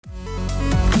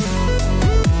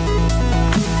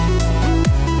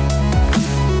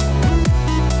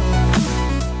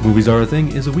Movies Are a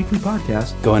Thing is a weekly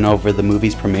podcast going over the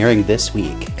movies premiering this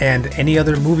week. And any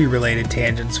other movie-related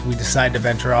tangents we decide to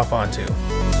venture off onto.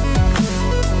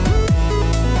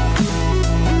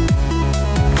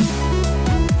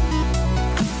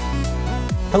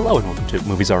 Hello and welcome to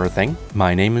Movies Are a Thing.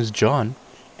 My name is John.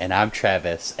 And I'm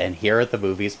Travis, and here are the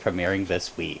movies premiering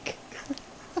this week.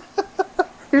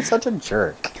 You're such a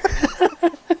jerk.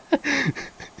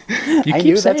 You I keep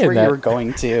knew saying that's where that. you were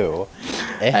going to.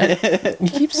 You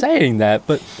keep saying that,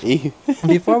 but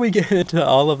before we get into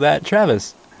all of that,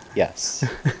 Travis, Yes.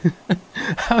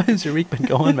 how has your week been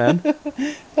going, man?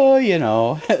 Oh, you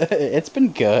know, it's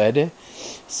been good.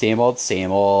 Same old,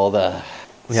 same old.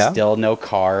 Yeah? Still no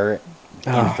car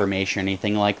information or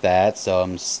anything like that, so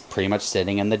I'm pretty much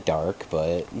sitting in the dark,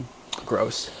 but...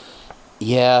 Gross.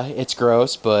 Yeah, it's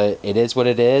gross, but it is what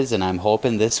it is, and I'm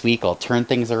hoping this week I'll turn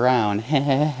things around.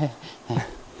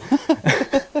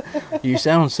 You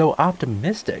sound so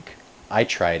optimistic. I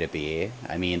try to be.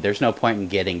 I mean, there's no point in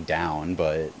getting down,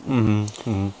 but...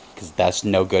 Because that's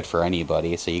no good for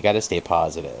anybody, so you gotta stay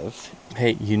positive.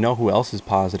 Hey, you know who else is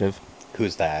positive?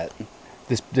 Who's that?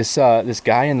 This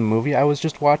guy in the movie I was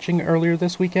just watching earlier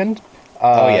this weekend.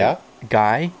 Oh, yeah?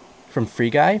 Guy from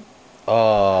Free Guy.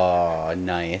 Oh,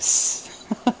 nice.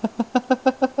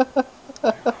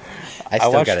 I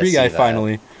watched Free Guy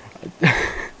finally.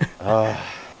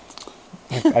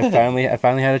 I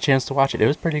finally had a chance to watch it. It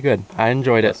was pretty good. I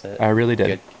enjoyed it. I really did.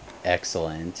 Good.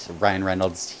 Excellent. Ryan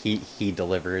Reynolds, he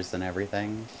delivers and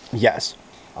everything. Yes.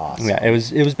 Awesome. Yeah, it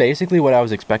was basically what I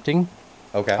was expecting.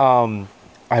 Okay.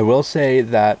 I will say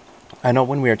that I know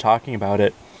when we were talking about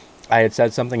it, I had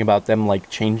said something about them like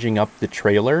changing up the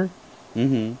trailer.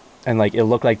 Mm-hmm. And like it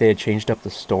looked like they had changed up the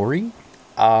story.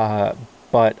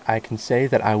 But I can say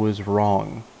that I was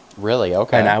wrong. Really?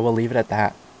 Okay. And I will leave it at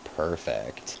that.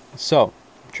 Perfect. So,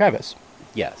 Travis.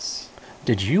 Yes.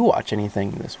 Did you watch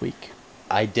anything this week?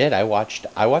 I did. I watched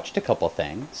a couple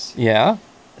things. Yeah?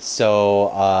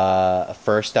 So,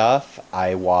 first off,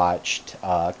 I watched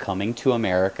Coming to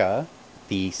America,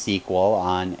 the sequel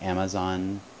on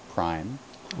Amazon Prime.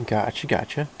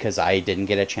 Gotcha. Because I didn't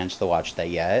get a chance to watch that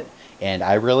yet, and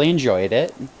I really enjoyed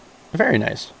it. Very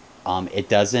nice. It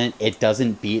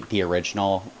doesn't beat the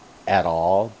original at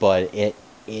all, but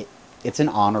it's an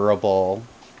honorable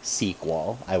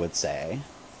sequel, I would say.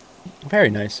 Very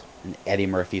nice. And Eddie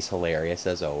Murphy's hilarious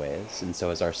as always, and so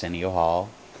is Arsenio Hall.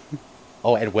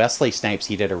 Oh, and Wesley Snipes,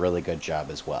 he did a really good job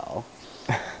as well.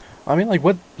 I mean, like,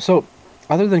 what... So,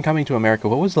 other than Coming to America,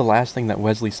 what was the last thing that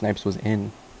Wesley Snipes was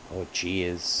in? Oh,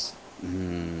 geez.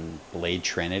 Blade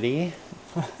Trinity?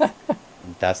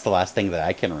 That's the last thing that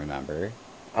I can remember.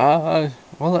 Well,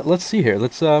 let's see here.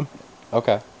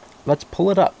 Okay. Let's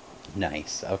pull it up.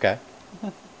 Nice. Okay.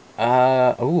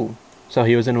 So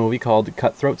he was in a movie called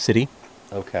Cutthroat City.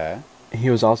 Okay. He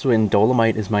was also in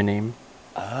Dolomite Is My Name.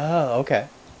 Oh, okay.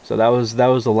 So that was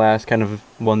the last kind of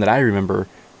one that I remember,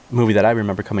 movie that I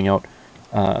remember coming out,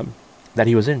 that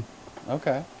he was in.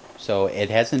 Okay. So it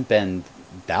hasn't been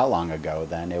that long ago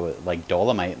then. It was like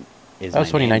Dolomite Is That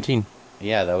was My Name. 2019.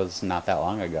 Yeah, that was not that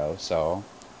long ago, so...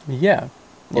 Yeah.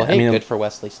 Well, Yeah, hey, I mean, good for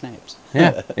Wesley Snipes.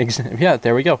 Yeah, yeah,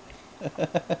 there we go.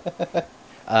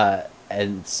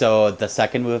 And so the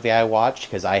second movie I watched,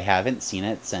 because I haven't seen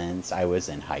it since I was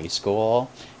in high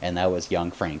school, and that was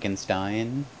Young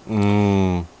Frankenstein.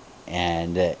 And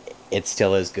it's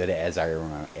still as good as I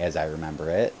remember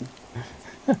it.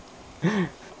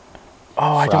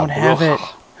 Oh, I don't have it.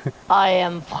 I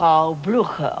am Frau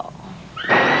Blucher.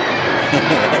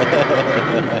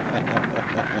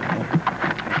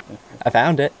 I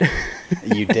found it.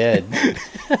 You did.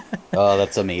 Oh,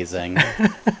 that's amazing.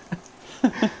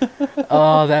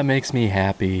 Oh, that makes me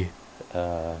happy.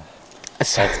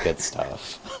 That's good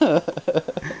stuff.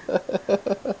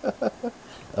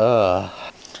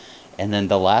 And then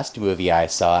the last movie I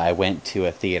saw, I went to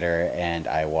a theater and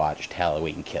I watched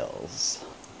Halloween Kills.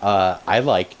 I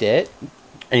liked it.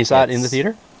 And you saw it in the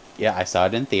theater? Yeah, I saw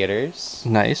it in theaters.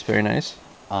 Nice, very nice.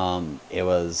 It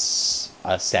was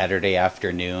a Saturday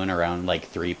afternoon around like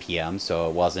 3 p.m., so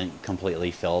it wasn't completely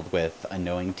filled with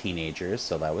annoying teenagers,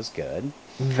 so that was good.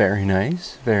 Very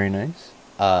nice, very nice.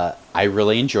 I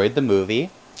really enjoyed the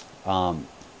movie.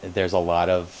 There's a lot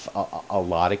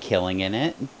of killing in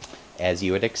it, as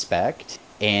you would expect,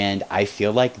 and I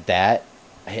feel like that.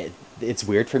 It's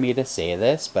weird for me to say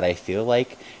this, but I feel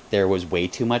like there was way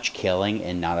too much killing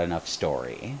and not enough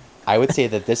story. I would say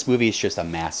that this movie is just a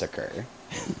massacre.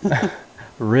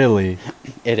 Really?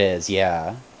 It is,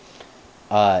 yeah.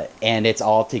 And it's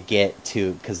all to get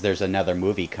to, because there's another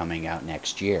movie coming out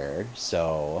next year,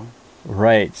 so...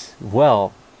 Right.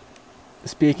 Well,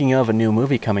 speaking of a new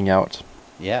movie coming out,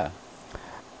 Yeah.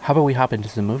 How about we hop into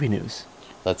some movie news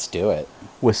Let's do it.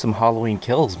 with some Halloween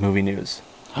Kills movie news?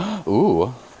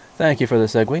 Ooh, Thank you for the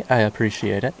segue. I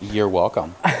appreciate it. you're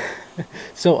welcome.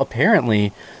 So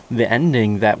apparently, the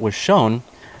ending that was shown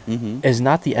is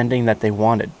not the ending that they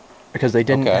wanted, because they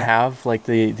didn't Okay. have like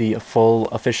the full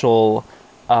official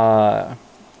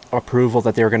approval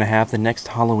that they were going to have the next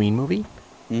Halloween movie.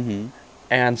 Mm-hmm.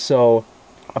 And so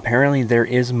apparently there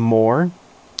is more,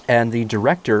 and the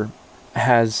director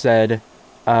has said,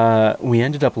 we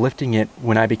ended up lifting it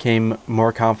when I became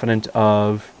more confident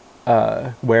of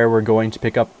where we're going to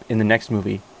pick up in the next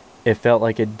movie. It felt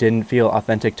like it didn't feel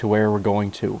authentic to where we're going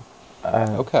to.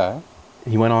 Okay.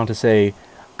 He went on to say,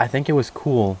 I think it was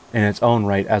cool in its own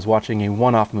right as watching a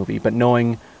one-off movie, but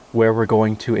knowing where we're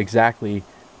going to exactly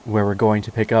where we're going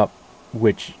to pick up,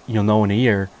 which you'll know in a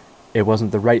year, it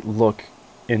wasn't the right look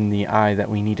in the eye that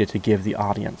we needed to give the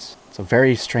audience. It's a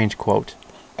very strange quote.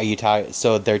 Are you talking?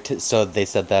 So so they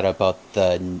said that about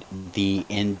the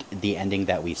ending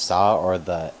that we saw, or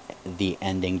the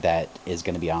ending that is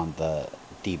going to be on the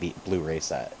DV Blu-ray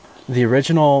set. The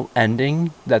original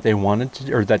ending that they wanted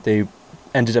to, or that they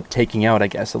ended up taking out, I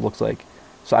guess it looks like.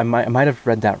 So I might have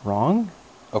read that wrong,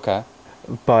 Okay.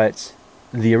 but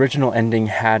the original ending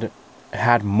had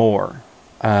more.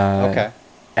 Okay.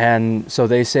 And so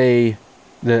they say,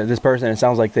 this person, it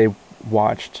sounds like they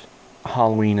watched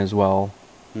Halloween as well,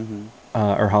 Mm-hmm.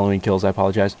 or Halloween Kills, I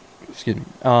apologize. Excuse me.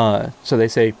 So they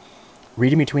say,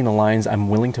 reading between the lines, I'm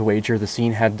willing to wager the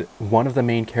scene had one of the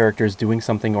main characters doing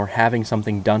something or having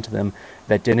something done to them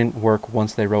that didn't work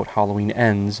once they wrote Halloween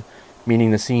Ends,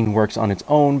 meaning the scene works on its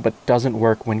own but doesn't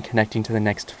work when connecting to the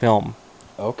next film.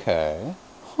 Okay.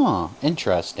 Huh.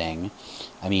 Interesting.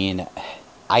 I mean,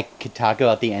 I could talk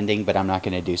about the ending, but I'm not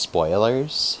going to do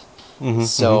spoilers.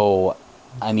 So,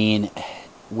 I mean,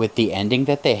 with the ending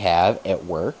that they have, it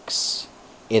works.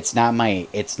 It's not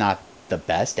the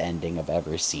best ending I've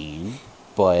ever seen,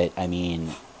 but I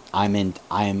mean,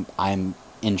 I'm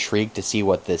intrigued to see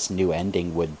what this new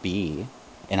ending would be,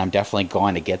 and I'm definitely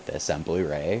going to get this on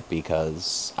Blu-ray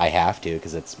because I have to,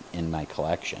 because it's in my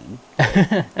collection.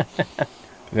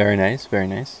 Very nice, very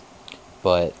nice.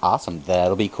 But awesome,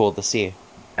 that'll be cool to see.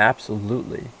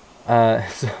 Absolutely.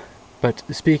 But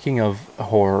speaking of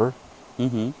horror,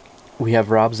 Mm-hmm. we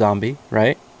have Rob Zombie,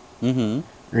 right? Mm-hmm.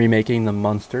 Remaking The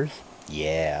Munsters.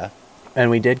 Yeah. And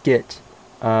we did get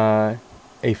a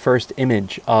first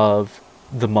image of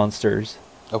the Munsters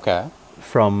Okay.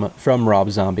 from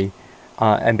Rob Zombie.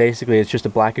 And basically it's just a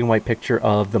black and white picture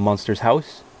of the Munsters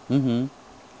house Mm-hmm.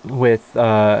 with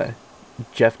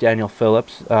Jeff Daniel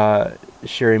Phillips,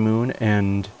 Sherry Moon,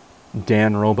 and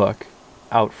Dan Roebuck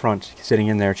out front sitting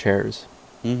in their chairs.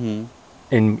 Mm-hmm.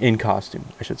 In costume,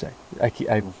 I should say.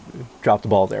 I dropped the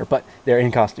ball there, but they're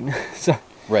in costume. So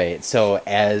Right. So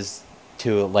as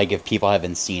to, like, if people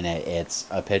haven't seen it, it's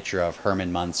a picture of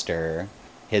Herman Munster,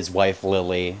 his wife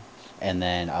Lily, and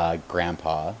then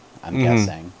Grandpa. I'm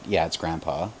guessing. Yeah, it's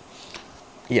Grandpa,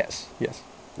 yes.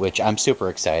 which I'm super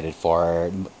excited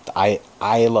for. I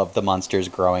love the Munsters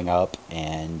growing up,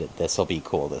 and this will be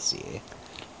cool to see.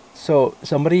 So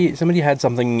somebody had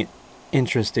something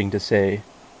interesting to say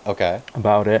Okay.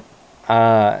 about it,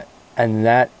 and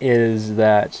that is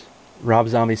that Rob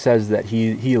Zombie says that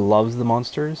he loves the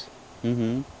Munsters.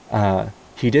 Mm-hmm.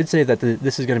 He did say that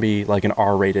this is going to be like an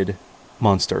R-rated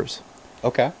Munsters.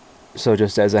 Okay. So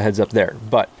just as a heads up there.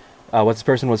 But what this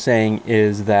person was saying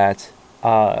is that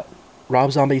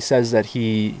Rob Zombie says that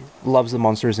he loves the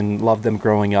Munsters and loved them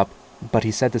growing up, but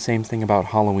he said the same thing about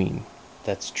Halloween.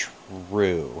 That's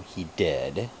true. He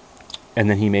did. And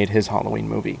then he made his Halloween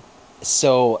movie.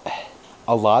 So,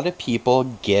 a lot of people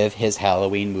give his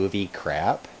Halloween movie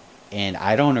crap, and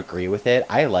I don't agree with it.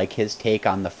 I like his take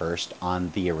on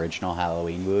the original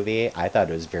Halloween movie. I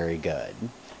thought it was very good.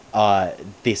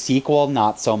 The sequel,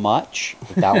 not so much.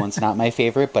 That one's not my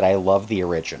favorite, but I love the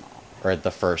original. Or the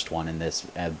first one in this,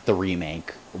 the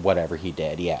remake, whatever he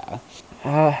did, yeah.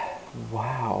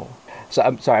 Wow. So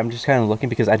I'm sorry, I'm just kind of looking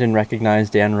because I didn't recognize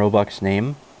Dan Roebuck's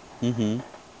name. Mm-hmm.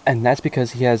 And that's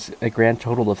because he has a grand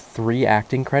total of 3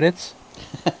 acting credits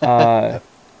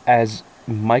as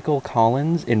Michael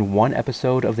Collins in one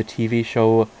episode of the TV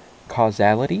show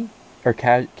Causality, or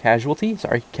Casualty.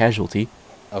 Sorry, Casualty.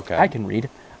 Okay. I can read.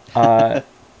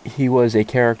 He was a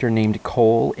character named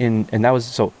Cole and that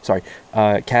was,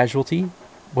 Casualty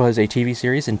was a TV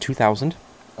series in 2000.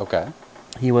 Okay.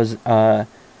 He was a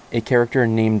character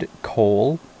named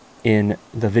Cole in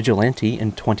The Vigilante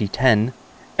in 2010,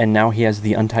 and now he has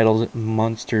the Untitled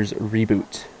Monsters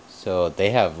reboot. So they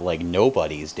have, like,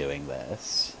 nobodies doing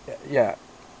this. Yeah.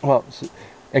 Well,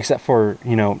 except for,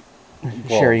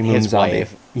 Sherry Moon his Zombie.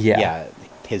 wife. Yeah.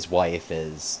 His wife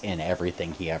is in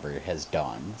everything he ever has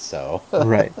done. So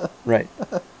Right, right.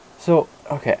 So,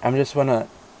 okay, I'm just wanna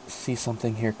see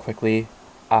something here quickly.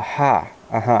 Aha.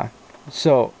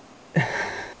 So,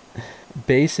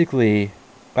 basically,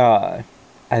 I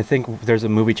think there's a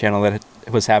movie channel that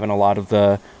was having a lot of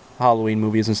the Halloween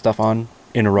movies and stuff on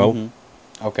in a row.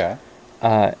 Okay.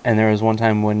 And there was one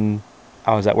time when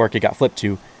I was at work, it got flipped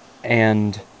to,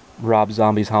 and Rob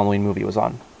Zombie's Halloween movie was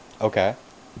on. Okay.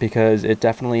 Because it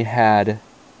definitely had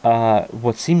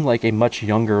what seemed like a much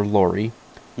younger Laurie.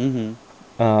 Mm-hmm.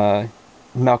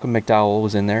 Malcolm McDowell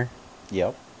was in there.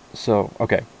 Yep. So,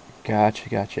 okay.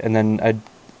 Gotcha. And then I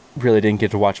really didn't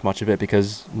get to watch much of it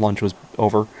because lunch was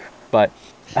over. But,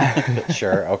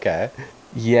 Sure. Okay.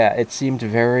 yeah, it seemed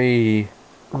very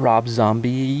Rob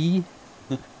Zombie.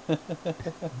 I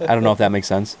don't know if that makes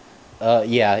sense.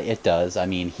 Yeah, it does. I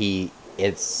mean,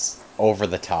 it's over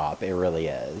the top. It really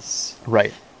is.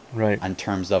 Right. In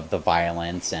terms of the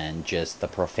violence and just the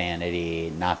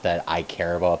profanity. Not that I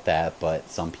care about that, but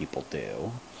some people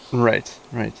do. Right.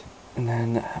 And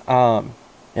then,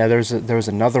 yeah, there was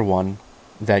another one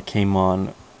that came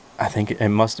on. I think it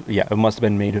must have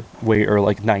been made way early,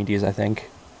 like 90s, I think,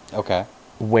 Okay.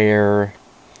 where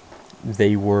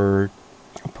they were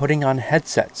putting on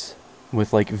headsets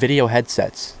with like video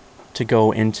headsets to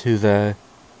go into the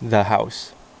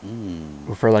house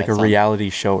for like that a sounds- reality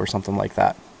show or something like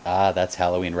that. Ah, that's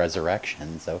Halloween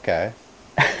Resurrections. Okay.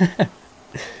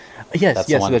 Yes, That's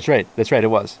the one- that's right. That's right. It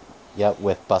was. Yep,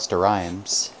 with Busta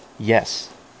Rhymes. Yes.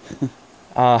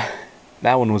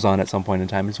 That one was on at some point in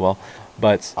time as well,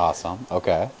 but Awesome.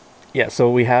 Okay. yeah. So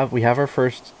we have our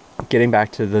first. Getting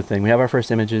back to the thing, we have our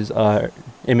first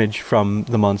image from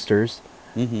the Munsters.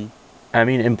 Mm-hmm. I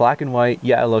mean, in black and white,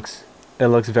 yeah, it looks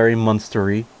very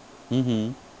Munstery.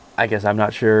 Mm-hmm. I guess I'm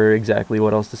not sure exactly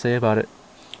what else to say about it.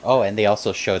 Oh, and they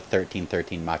also showed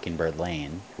 1313 Mockingbird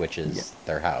Lane, which is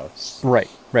their house. Right.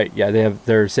 Yeah,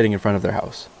 they're sitting in front of their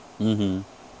house, Mm-hmm.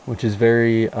 which is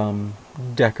very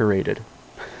decorated.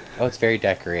 Oh, it's very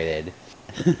decorated.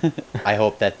 I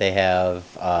hope that they have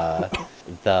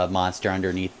the monster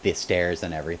underneath the stairs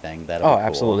and everything. That'll be cool.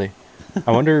 Absolutely.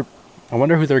 I wonder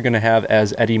who they're gonna have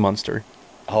as Eddie Munster.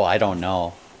 Oh, I don't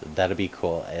know. That'll be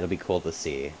cool. It'll be cool to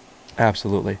see.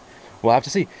 Absolutely. We'll have to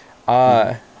see.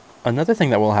 Another thing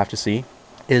that we'll have to see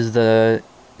is the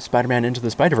Spider-Man Into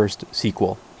the Spider-Verse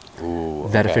sequel Ooh.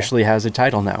 that okay. officially has a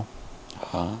title now,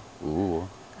 Huh? Ooh.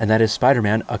 and that is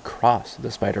Spider-Man Across the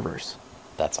Spider-Verse.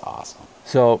 That's awesome.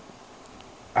 So,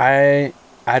 I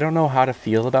don't know how to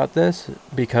feel about this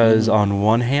because on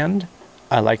one hand,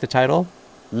 I like the title.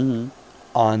 Mm-hmm.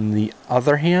 On the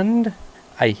other hand,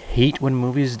 I hate when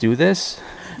movies do this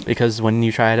because when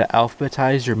you try to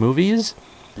alphabetize your movies,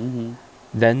 Mm-hmm.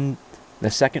 then the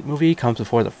second movie comes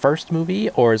before the first movie,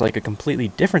 or is like a completely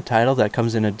different title that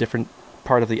comes in a different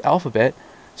part of the alphabet.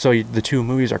 So the two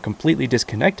movies are completely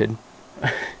disconnected,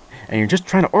 and you're just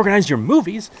trying to organize your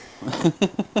movies.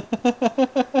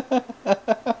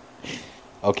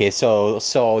 Okay, so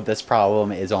this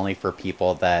problem is only for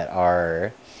people that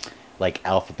are like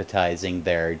alphabetizing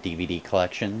their DVD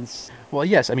collections. Well,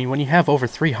 yes, I mean, when you have over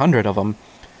 300 of them,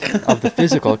 of the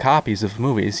physical copies of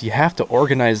movies, you have to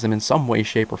organize them in some way,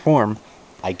 shape, or form.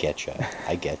 I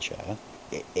getcha.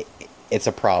 It's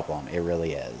a problem. It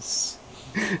really is.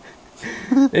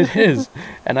 It is,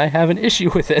 and I have an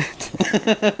issue with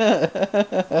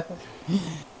it.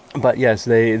 But yes,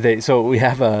 so we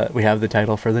have the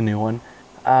title for the new one,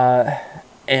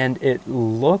 and it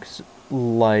looks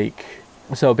like,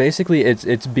 so basically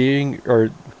it's being, or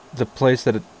the place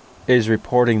that it is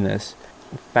reporting this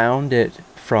found it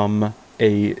from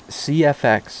a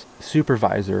CFX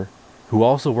supervisor who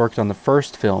also worked on the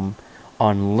first film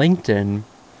on LinkedIn.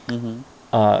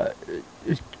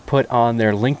 Put on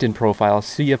their LinkedIn profile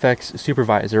CFX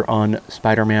supervisor on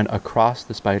Spider-Man Across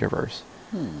the Spider-Verse.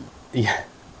 Yeah.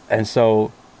 And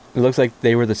so it looks like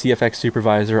they were the CFX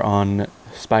supervisor on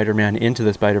Spider-Man Into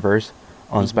the Spider-Verse,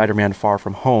 on Spider-Man Far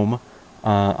From Home,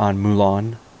 on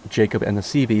Mulan, Jacob and the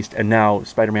Sea Beast, and now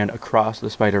Spider-Man Across the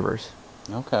Spider-Verse.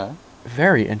 Okay.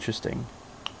 Very interesting.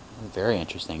 Very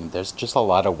interesting. There's just a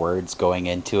lot of words going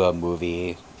into a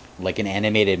movie, like an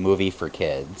animated movie for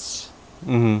kids.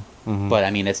 But I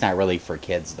mean, it's not really for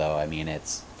kids, though. I mean,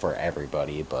 it's for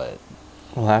everybody. But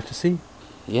We'll have to see.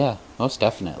 yeah, most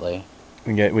definitely.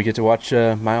 We get to watch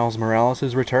Miles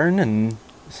Morales' return, and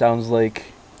sounds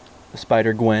like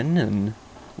Spider-Gwen, and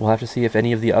we'll have to see if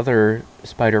any of the other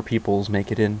Spider peoples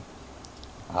make it in.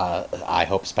 I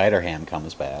hope Spider-Ham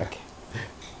comes back.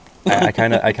 I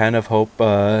kind of hope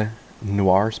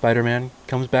Noir Spider-Man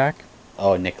comes back.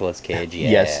 Oh, Nicolas Cage.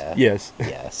 Yeah. Yes.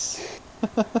 Yes.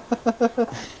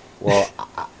 Well,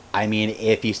 I mean,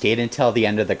 if you stayed until the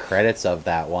end of the credits of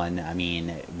that one, I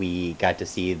mean, we got to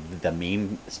see the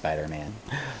meme Spider-Man.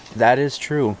 That is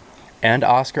true. And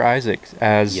Oscar Isaac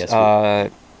as Yes,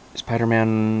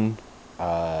 Spider-Man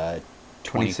Uh,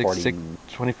 2049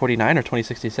 2040, or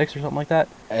 2066 or something like that.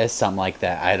 something like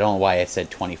that. I don't know why I said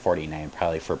 2049,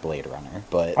 probably for Blade Runner,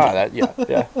 but Oh, that, yeah,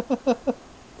 yeah.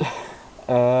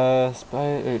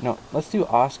 No, let's do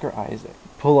Oscar Isaac.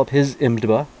 Pull up his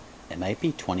IMDb. it might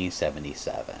be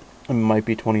 2077. It might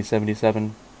be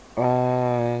 2077.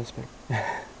 Oh,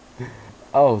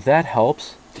 that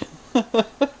helps.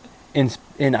 In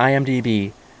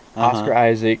IMDb, Oscar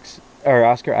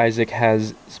Isaac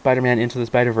has Spider-Man Into the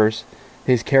Spider-Verse.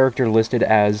 His character listed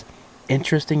as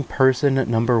interesting person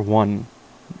number 1.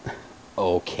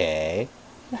 Okay.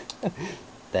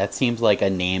 That seems like a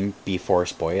name before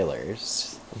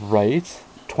spoilers. Right?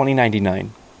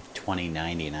 2099.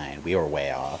 2099. We were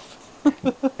way off.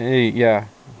 Yeah.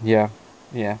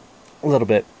 A little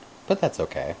bit. But that's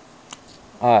okay.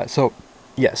 So,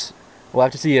 yes. We'll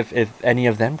have to see if any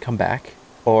of them come back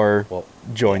or Well,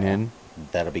 join yeah, in.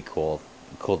 That'll be cool.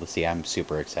 Cool to see. I'm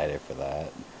super excited for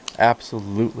that.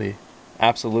 Absolutely.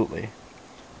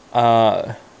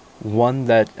 One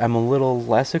that I'm a little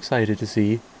less excited to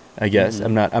see, I guess.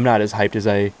 Mhm. I'm not as hyped as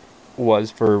I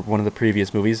was for one of the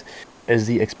previous movies, is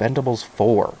The Expendables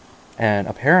 4. And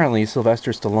apparently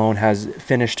Sylvester Stallone has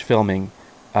finished filming,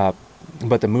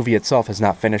 but the movie itself has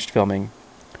not finished filming.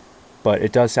 But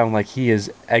it does sound like he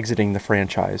is exiting the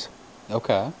franchise.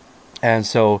 Okay. And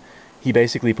so he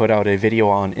basically put out a video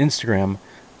on Instagram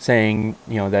saying,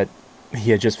 that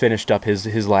he had just finished up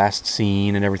his last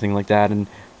scene and everything like that, and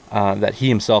that he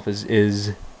himself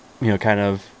is kind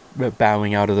of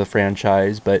bowing out of the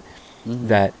franchise, but Mhm.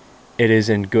 that it is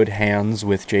in good hands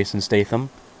with Jason Statham.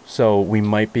 So we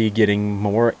might be getting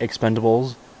more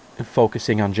Expendables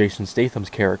focusing on Jason Statham's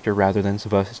character rather than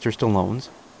Sylvester Stallone's,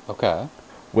 Okay.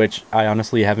 which I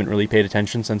honestly haven't really paid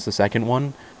attention since the second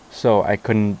one, so I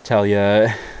couldn't tell you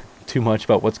too much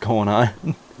about what's going on.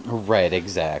 Right,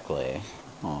 exactly.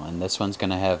 Oh, and this one's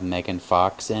gonna have Megan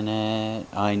Fox in it.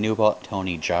 I knew about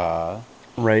Tony Jaa,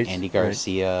 Right? Andy right.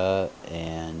 Garcia,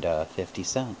 and 50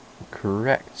 Cent.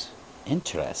 Correct.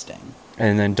 Interesting.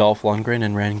 And then Dolph Lundgren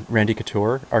and Randy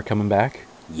Couture are coming back.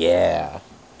 Yeah.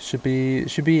 Should be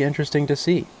interesting to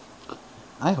see.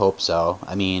 I hope so.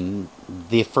 I mean,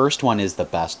 the first one is the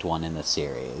best one in the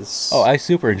series. Oh, I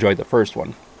super enjoyed the first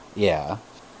one. Yeah.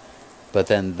 But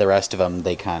then the rest of them,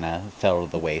 they kind of fell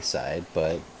to the wayside,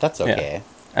 but that's okay.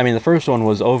 I mean, the first one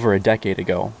was over a decade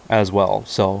ago as well,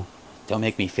 so... Don't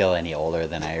make me feel any older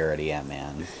than I already am,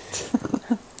 man.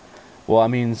 Well, I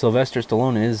mean, Sylvester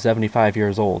Stallone is 75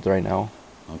 years old right now.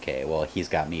 Okay, well, he's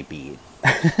got me beat.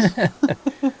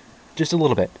 Just a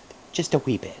little bit. Just a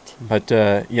wee bit. But,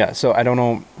 yeah, so I don't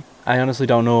know... I honestly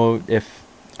don't know if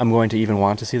I'm going to even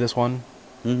want to see this one.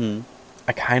 Mm-hmm.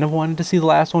 I kind of wanted to see the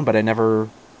last one, but I never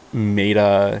made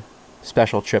a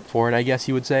special trip for it, I guess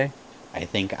you would say. I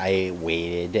think I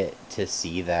waited to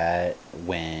see that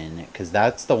because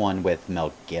that's the one with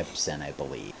Mel Gibson, I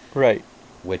believe, Right.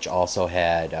 which also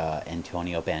had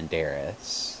Antonio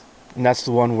Banderas. And that's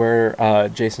the one where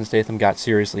Jason Statham got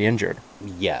seriously injured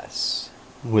Yes.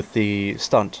 with the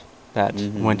stunt that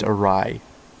Mhm. went awry.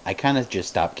 I kind of just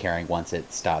stopped caring once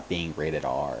it stopped being rated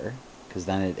R, because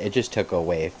then it just took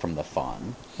away from the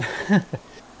fun.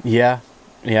 Yeah,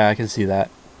 I can see that.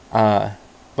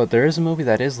 But there is a movie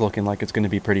that is looking like it's going to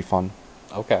be pretty fun,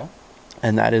 Okay.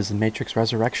 and that is Matrix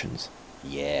Resurrections,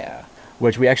 Yeah.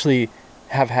 which we actually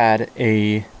have had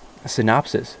a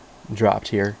synopsis dropped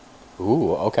here.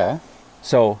 Ooh, okay.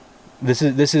 So this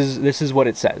is what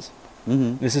it says.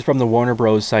 Mm-hmm. This is from the Warner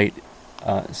Bros. Site,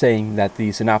 saying that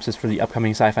the synopsis for the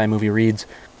upcoming sci-fi movie reads,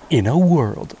 "In a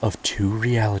world of two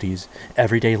realities,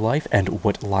 everyday life and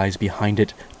what lies behind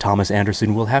it, Thomas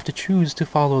Anderson will have to choose to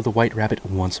follow the White Rabbit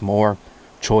once more.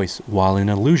 Choice, while an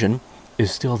illusion,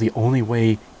 is still the only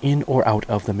way in or out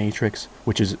of the Matrix,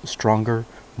 which is stronger,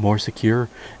 more secure,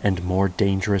 and more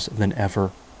dangerous than ever."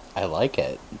 I like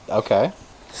it. Okay.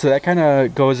 So that kind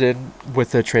of goes in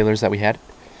with the trailers that we had.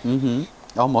 Mm-hmm.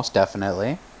 Oh, most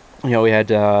definitely. We had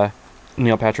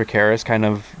Neil Patrick Harris kind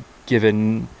of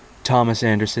giving Thomas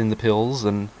Anderson the pills,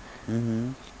 and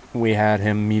Mm-hmm. we had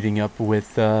him meeting up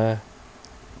with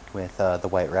With the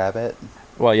White Rabbit.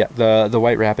 the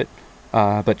White Rabbit,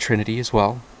 but Trinity as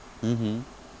well. Mm-hmm.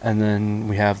 And then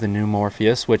we have the new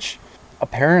Morpheus, which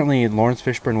apparently Lawrence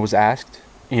Fishburne was asked,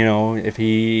 if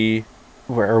he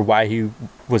or why he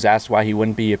was asked why he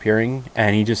wouldn't be appearing,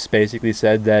 and he just basically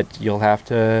said that you'll have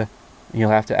to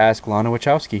You'll have to ask Lana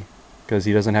Wachowski, because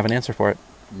he doesn't have an answer for it.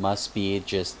 Must be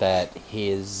just that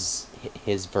his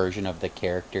version of the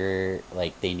character,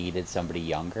 like they needed somebody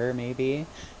younger maybe,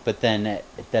 but then it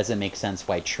doesn't make sense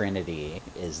why Trinity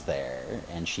is there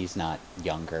and she's not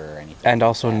younger or anything. And like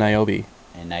also that. Niobe.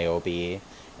 And Niobe,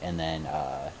 and then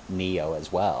Neo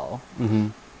as well. Mm-hmm.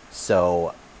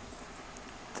 So,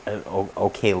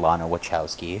 okay, Lana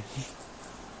Wachowski.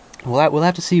 We'll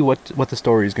have to see what the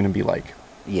story is going to be like.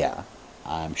 Yeah,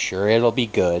 I'm sure it'll be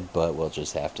good, but we'll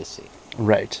just have to see.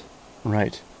 Right.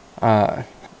 I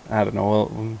don't know.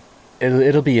 Well,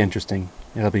 it'll be interesting.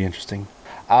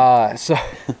 So,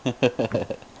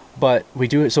 but we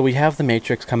do it. So we have The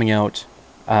Matrix coming out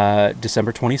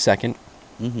December 22nd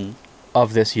Mm-hmm.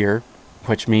 of this year,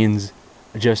 which means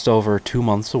just over 2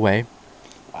 months away.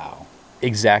 Wow.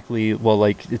 Exactly. Well,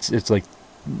 like it's like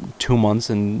 2 months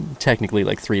and technically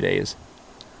like 3 days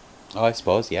Oh, I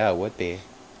suppose, yeah, it would be.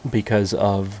 because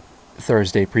of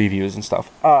Thursday previews and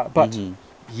stuff. But Mhm.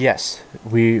 yes,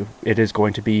 it is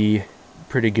going to be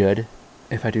pretty good,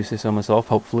 if I do say so myself.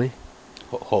 Hopefully.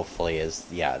 Hopefully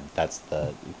that's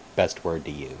the best word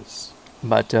to use.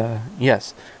 But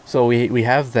yes, so we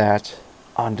have that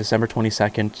on December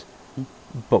 22nd,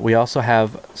 but we also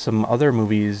have some other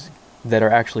movies that are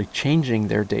actually changing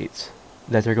their dates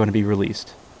that they're going to be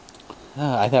released.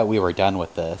 I thought we were done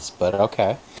with this, but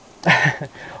okay.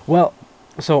 Well,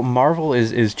 so Marvel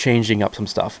is changing up some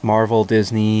stuff. Marvel,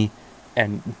 Disney,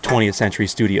 and 20th Century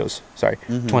Studios, sorry,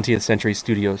 Mhm. 20th Century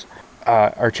Studios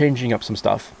are changing up some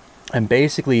stuff. And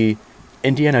basically,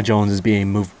 Indiana Jones is being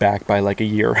moved back by like a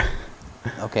year.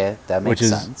 Okay, that makes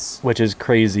sense. Which is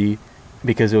crazy,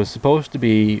 because it was supposed to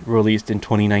be released in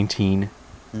 2019,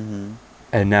 Mm-hmm.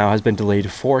 and now has been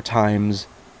delayed 4 times,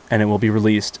 and it will be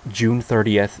released June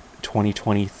 30th,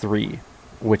 2023,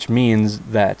 which means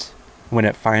that when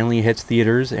it finally hits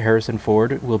theaters, Harrison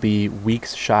Ford will be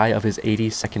weeks shy of his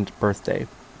 82nd birthday.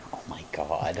 Oh my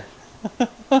god.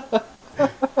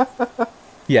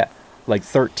 Yeah, like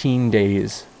 13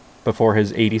 days before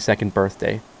his 82nd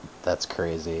birthday. That's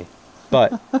crazy.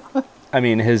 But, I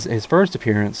mean, his first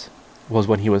appearance was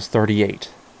when he was 38.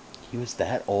 He was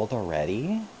that old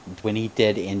already? When he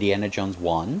did Indiana Jones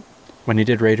 1? When he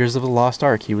did Raiders of the Lost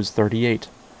Ark, he was 38.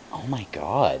 Oh my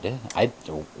god.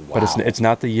 Wow. But it's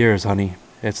not the years, honey.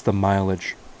 It's the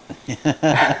mileage.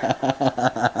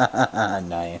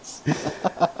 Nice.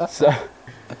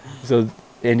 So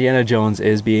Indiana Jones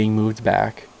is being moved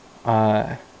back.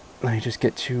 Let me just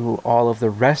get to all of the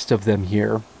rest of them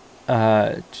here.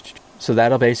 So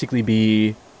that'll basically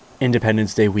be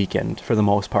Independence Day weekend for the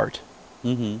most part.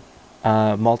 Mm-hmm.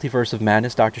 Multiverse of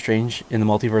Madness, Doctor Strange in the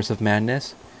Multiverse of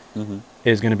Madness, Mm-hmm.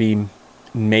 is going to be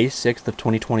May 6th of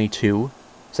 2022.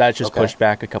 So that's just Okay. pushed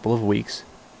back a couple of weeks.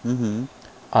 Mm-hmm.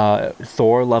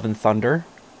 Thor Love and Thunder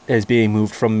is being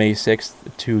moved from May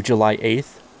 6th to July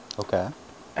 8th. Okay.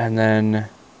 And then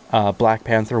Black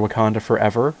Panther Wakanda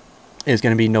Forever is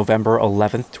going to be November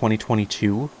 11th,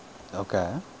 2022,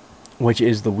 Okay. which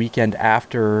is the weekend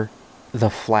after The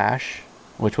Flash,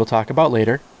 which we'll talk about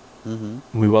later.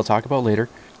 Mm-hmm. We will talk about later.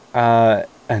 And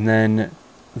then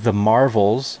The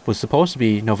Marvels was supposed to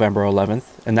be November 11th,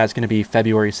 and that's going to be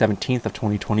February 17th of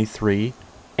 2023.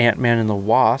 Ant-Man and the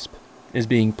Wasp is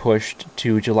being pushed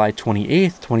to July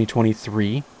 28th,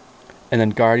 2023. And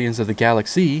then Guardians of the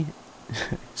Galaxy...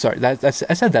 Sorry, I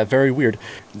said that very weird.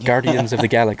 Guardians of the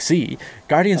Galaxy.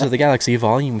 Guardians of the Galaxy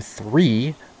Volume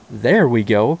 3, there we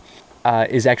go,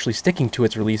 is actually sticking to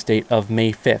its release date of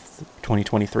May 5th,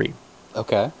 2023.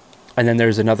 Okay. And then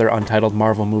there's another untitled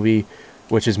Marvel movie,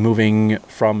 which is moving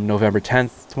from November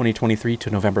 10th, 2023 to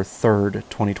November 3rd,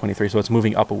 2023. So it's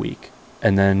moving up a week.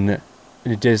 And then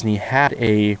Disney had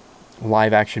a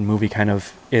live action movie kind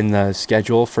of in the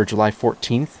schedule for July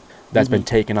 14th. That's been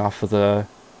taken off of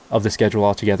the schedule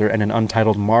altogether. And an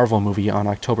untitled Marvel movie on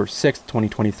October 6th,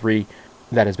 2023,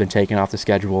 that has been taken off the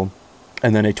schedule.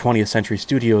 And then a 20th Century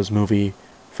Studios movie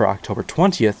for October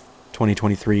 20th,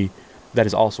 2023, that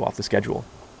is also off the schedule.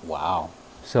 Wow.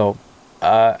 So,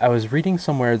 I was reading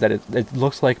somewhere that it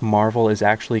looks like Marvel is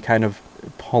actually kind of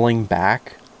pulling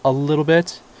back a little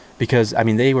bit, because, I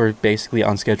mean, they were basically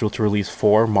on schedule to release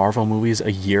 4 Marvel movies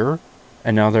a year,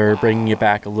 and now they're bringing it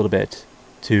back a little bit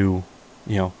to,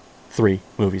 3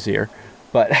 movies a year.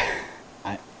 But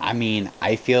I mean,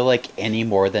 I feel like any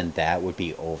more than that would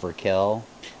be overkill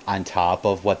on top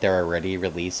of what they're already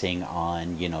releasing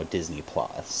on, Disney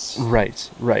Plus. right.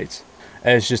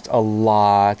 And it's just a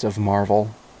lot of Marvel.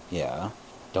 Yeah.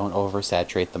 Don't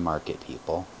oversaturate the market,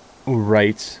 people.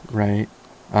 Right.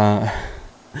 But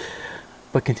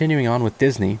continuing on with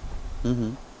Disney,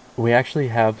 Mm-hmm. we actually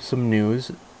have some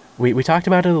news we talked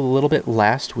about it a little bit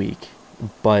last week,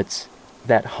 but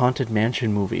that Haunted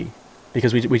Mansion movie,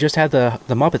 because we just had the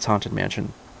Muppets Haunted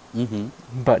Mansion,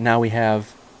 but now we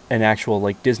have an actual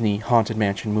like Disney Haunted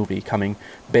Mansion movie coming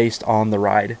based on the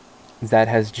ride that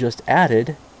has just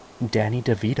added Danny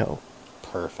DeVito.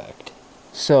 Perfect.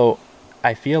 So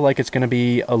I feel like it's going to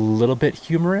be a little bit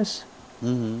humorous.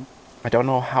 I don't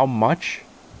know how much.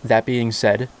 That being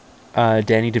said,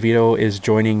 Danny DeVito is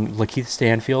joining Lakeith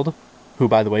Stanfield, who,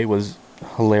 by the way, was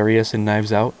hilarious in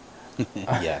Knives Out.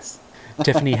 Yes.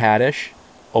 Tiffany Haddish,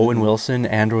 Owen Wilson,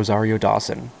 and Rosario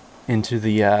Dawson into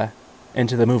the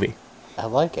movie. I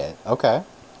like it. Okay.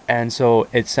 And so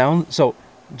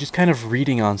just kind of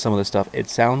reading on some of the stuff, it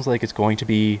sounds like it's going to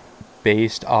be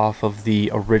based off of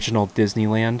the original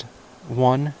Disneyland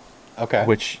one. Okay.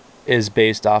 Which is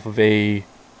based off of a,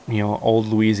 old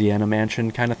Louisiana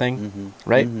mansion kind of thing,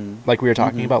 right? Like we were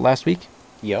talking about last week.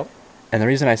 Yep. And the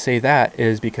reason I say that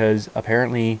is because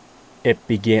apparently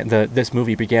this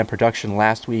movie began production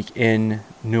last week in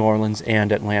New Orleans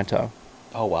and Atlanta.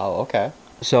 Oh, wow. Okay.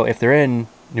 So if they're in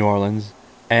New Orleans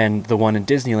and the one in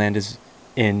Disneyland is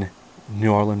in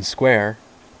New Orleans Square,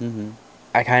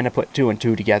 I kind of put 2 and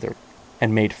 2 together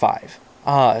and made 5.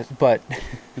 But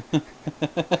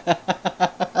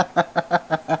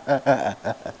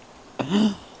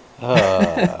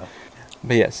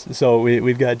but yes, so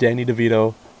we've got Danny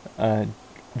DeVito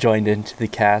joined into the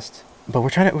cast,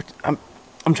 but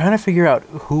I'm trying to figure out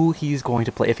who he's going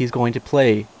to play, if he's going to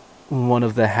play one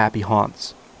of the Happy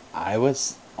Haunts. I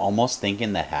was almost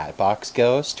thinking the Hatbox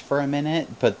Ghost for a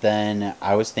minute, but then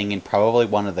I was thinking probably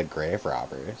one of the grave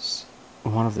robbers.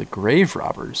 One of the grave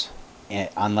robbers?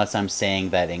 Unless I'm saying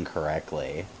that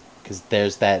incorrectly. Because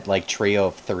there's that, like, trio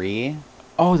of 3.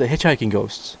 Oh, the hitchhiking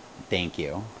ghosts. Thank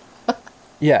you.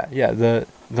 Yeah, the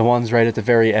ones right at the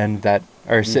very end that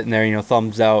are sitting there,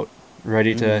 thumbs out,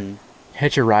 ready to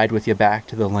hitch a ride with you back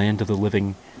to the land of the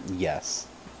living. Yes.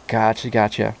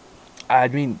 Gotcha. I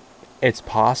mean, it's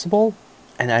possible,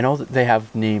 and I know that they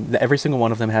have names. Every single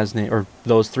one of them has name, or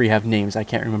those 3 have names. I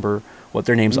can't remember what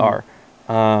their names are.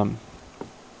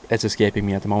 It's escaping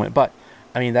me at the moment, but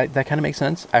I mean that kind of makes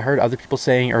sense. I heard other people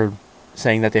saying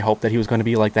that they hoped that he was going to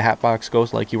be like the Hatbox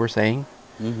Ghost, like you were saying.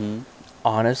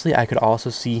 Honestly, I could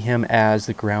also see him as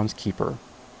the groundskeeper.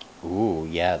 Ooh,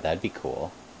 yeah, that'd be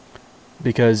cool.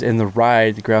 Because in the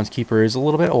ride, the groundskeeper is a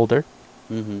little bit older.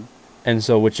 And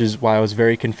so, which is why I was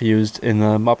very confused in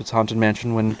the Muppets Haunted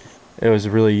Mansion when it was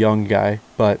a really young guy.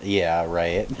 But yeah,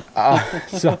 right.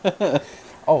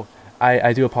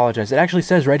 I do apologize. It actually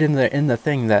says right in the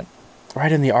thing that,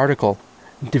 right in the article,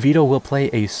 DeVito will play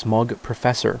a smug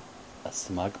professor. A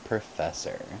smug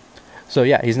professor. So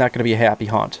yeah, he's not going to be a happy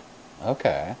haunt.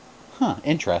 Okay. Huh,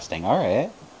 interesting. All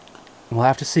right. We'll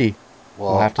have to see.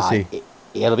 Well, we'll have to see.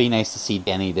 It'll be nice to see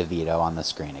Danny DeVito on the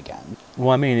screen again.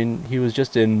 Well, I mean, he was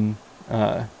just in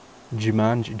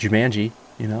Jumanji,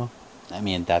 I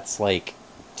mean, that's like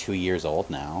 2 years old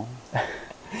now.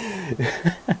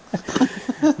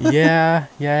 Yeah,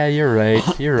 you're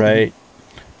right.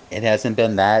 It hasn't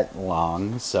been that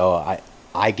long, so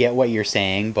I get what you're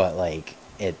saying, but like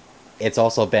it's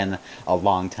also been a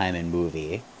long time in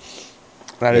movie.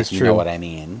 That is true. You know what I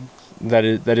mean? That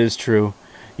is true.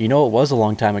 You know, it was a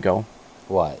long time ago.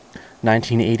 What?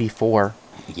 1984.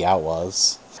 Yeah, it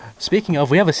was. Speaking of,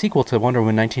 we have a sequel to Wonder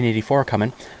Woman 1984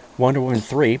 coming. Wonder Woman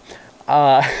 3.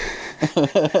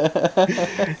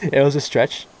 It was a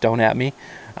stretch. Don't at me.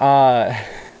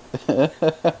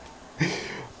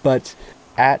 But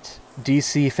at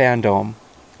DC Fandom,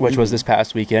 which was this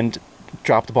past weekend,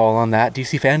 dropped the ball on that.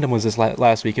 DC Fandom was this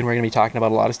last weekend. We're going to be talking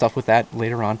about a lot of stuff with that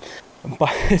later on.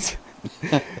 But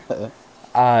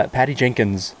Patty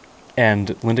Jenkins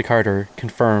and Linda Carter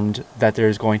confirmed that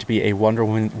there's going to be a Wonder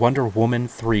Woman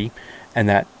 3, and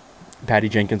that Patty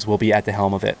Jenkins will be at the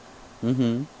helm of it.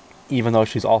 Even though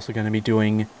she's also going to be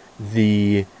doing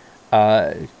the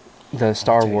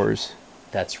Star Wars.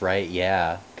 That's right,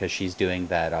 yeah, because she's doing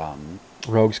that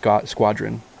Rogue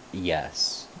Squadron.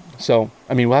 Yes. So,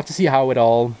 I mean, we'll have to see how it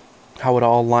all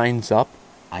lines up.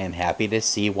 I am happy to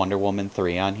see Wonder Woman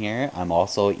 3 on here. I'm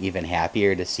also even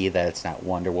happier to see that it's not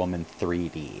Wonder Woman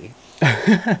 3D.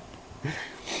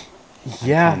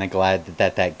 Yeah. I'm kind of glad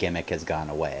that gimmick has gone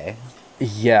away.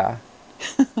 Yeah.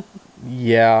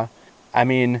 Yeah. I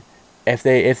mean, if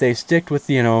they sticked with,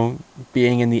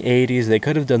 being in the 80s, they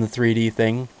could have done the 3D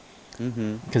thing.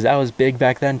 Because that was big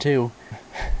back then, too.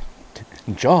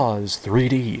 Jaws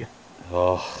 3D.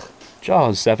 Oh.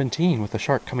 Jaws 17 with a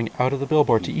shark coming out of the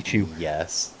billboard to eat you.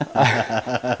 Yes.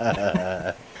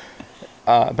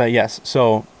 But yes,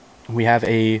 so we have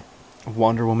a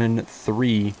Wonder Woman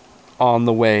 3 on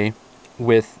the way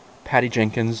with Patty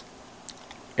Jenkins.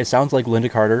 It sounds like Linda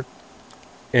Carter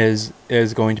is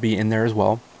going to be in there as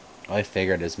well. I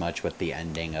figured as much with the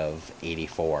ending of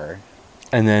 84.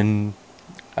 And then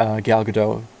Gal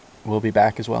Gadot will be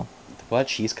back as well. What?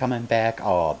 She's coming back?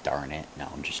 Oh, darn it. No,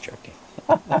 I'm just joking.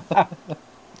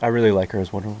 I really like her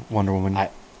as Wonder Woman.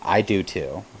 I do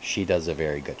too. She does a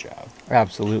very good job.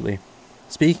 Absolutely.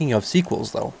 Speaking of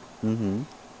sequels, though, Mm-hmm.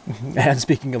 and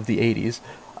speaking of the 80s,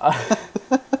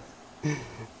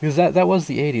 because that was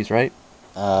the 80s, right?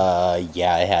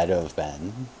 Yeah, it had to have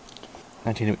been.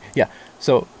 19, yeah.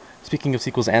 So, speaking of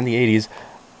sequels and the 80s,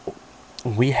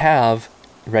 we have,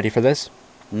 ready for this?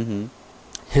 Mm-hmm.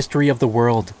 History of the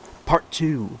World Part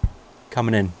 2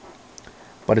 coming in.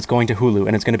 But it's going to Hulu,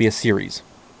 and it's going to be a series.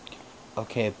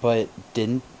 Okay, but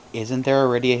isn't there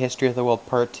already a History of the World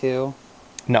Part 2?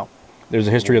 No. There's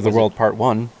a History of the Was it- World Part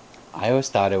 1. I always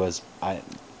thought it was...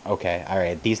 Okay,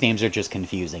 alright. These names are just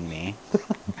confusing me.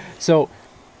 So,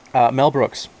 Mel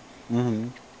Brooks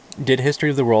Mm-hmm. did History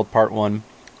of the World Part 1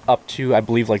 up to, I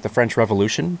believe, like the French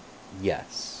Revolution,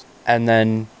 Yes. and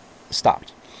then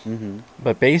stopped. Mm-hmm.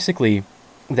 But basically,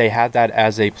 they had that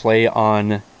as a play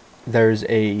on... There's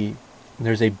a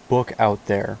book out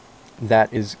there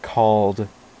that is called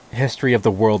History of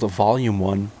the World Volume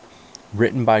 1,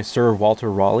 written by Sir Walter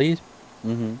Raleigh,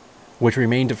 Mm-hmm. which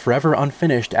remained forever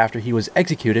unfinished after he was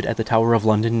executed at the Tower of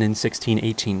London in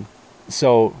 1618.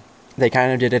 So they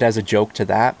kind of did it as a joke to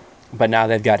that, but now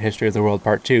they've got History of the World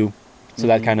Part 2, so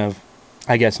that Mhm. kind of,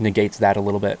 I guess, negates that a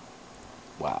little bit.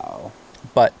 Wow.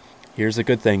 But here's the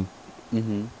good thing.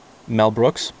 Mm-hmm. Mel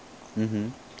Brooks Mm-hmm.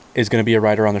 is going to be a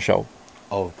writer on the show.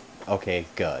 Oh, okay,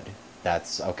 good.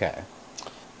 That's okay.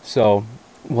 So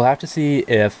we'll have to see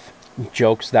if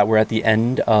jokes that were at the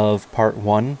end of Part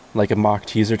 1, like a mock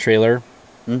teaser trailer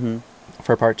Mm-hmm.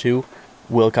 for Part 2,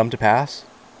 will come to pass.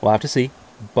 We'll have to see,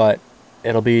 but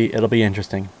it'll be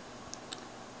interesting.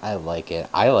 I like it.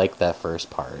 I like that first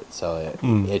part, so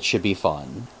it should be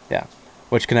fun. Yeah.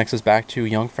 Which connects us back to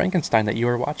Young Frankenstein that you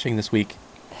were watching this week.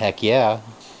 Heck yeah.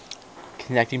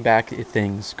 Connecting back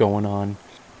things going on,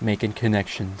 making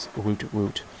connections. Woot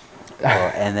woot. Oh,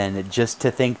 and then just to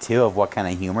think too of what kind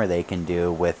of humor they can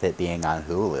do with it being on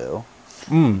Hulu.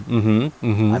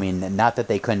 Mm-hmm. I mean, not that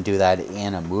they couldn't do that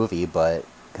in a movie, but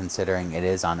considering it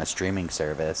is on a streaming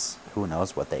service, who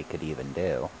knows what they could even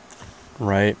do.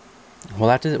 Right. We'll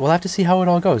have to see how it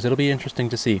all goes. It'll be interesting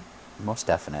to see. Most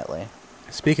definitely.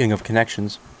 Speaking of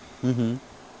connections, Mm-hmm.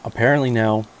 apparently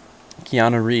now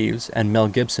Keanu Reeves and Mel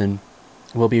Gibson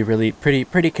will be really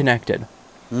pretty connected.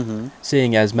 Mm-hmm.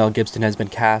 Seeing as Mel Gibson has been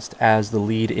cast as the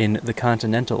lead in The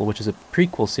Continental, which is a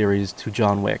prequel series to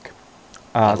John Wick.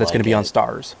 That's going to like be on it.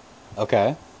 Stars.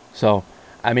 Okay. So,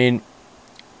 I mean,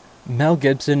 Mel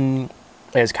Gibson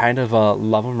is kind of a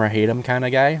love him or hate him kind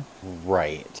of guy,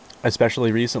 Right.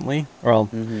 especially recently. Well,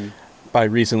 Mm-hmm. by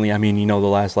recently, I mean, the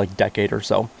last, like, decade or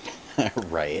so.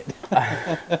 Right.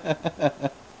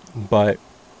 But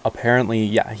apparently,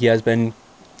 yeah, he has been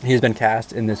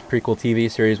cast in this prequel TV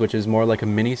series, which is more like a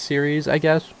mini series, I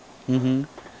guess, Mm-hmm.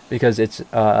 because it's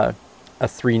a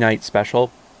 3-night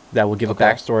special that will give Okay. a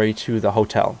backstory to the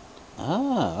hotel.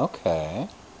 Ah, okay.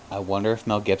 I wonder if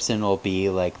Mel Gibson will be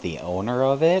like the owner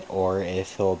of it, or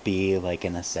if he'll be like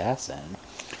an assassin.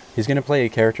 He's going to play a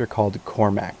character called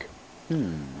Cormac.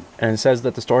 Hmm. And it says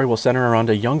that the story will center around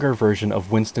a younger version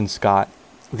of Winston Scott,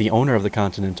 the owner of the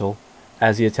Continental,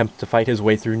 as he attempts to fight his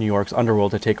way through New York's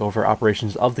underworld to take over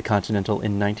operations of the Continental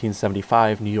in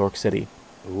 1975 New York City.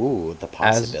 Ooh, the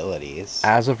possibilities.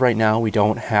 As of right now, we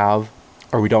don't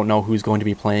know who's going to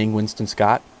be playing Winston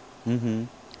Scott, Mm-hmm.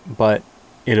 but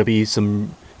it'll be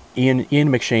some... Ian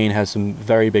McShane has some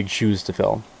very big shoes to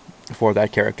fill for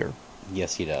that character.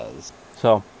 Yes, he does.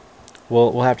 So,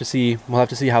 we'll have to see. We'll have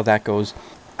to see how that goes.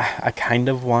 I kind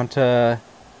of want to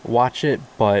watch it,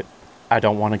 but I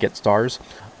don't want to get stars.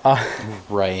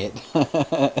 Right.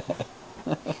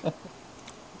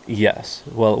 Yes.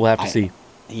 Well, we'll have to see.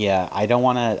 Yeah, I don't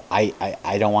want to.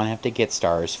 I don't want to have to get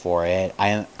stars for it.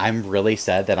 I'm really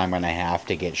sad that I'm gonna have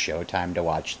to get Showtime to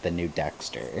watch the new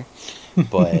Dexter,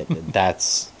 but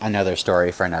that's another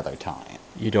story for another time.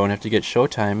 You don't have to get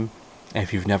Showtime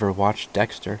if you've never watched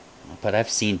Dexter. But I've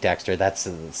seen Dexter.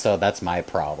 That's my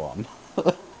problem.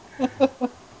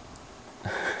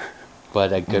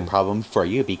 But a good problem for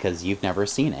you because you've never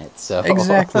seen it. So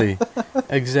Exactly.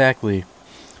 Exactly.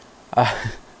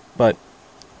 But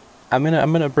I'm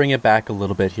gonna bring it back a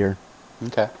little bit here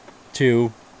Okay.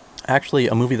 to actually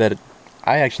a movie that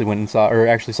I actually went and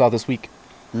saw this week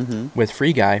Mm-hmm. with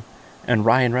Free Guy and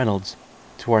Ryan Reynolds,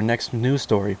 to our next news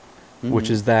story, which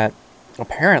Mhm. is that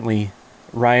apparently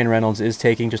Ryan Reynolds is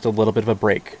taking just a little bit of a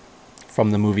break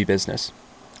from the movie business.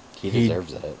 He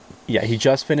deserves it. Yeah, he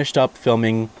just finished up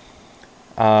filming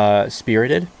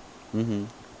Spirited, Mm-hmm.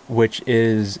 which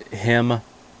is him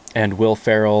and Will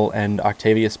Ferrell and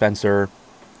Octavia Spencer.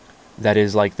 That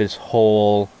is like this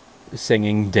whole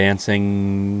singing,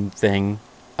 dancing thing,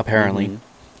 apparently.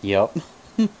 Mm-hmm. Yep.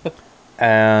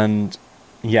 And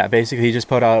yeah, basically he just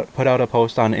put out a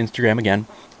post on Instagram again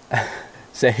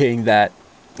saying that,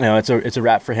 you know, it's a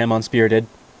wrap for him on Spirited.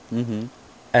 Mm-hmm.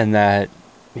 And that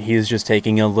he's just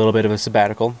taking a little bit of a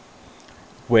sabbatical,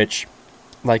 which,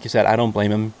 like you said, I don't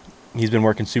blame him. He's been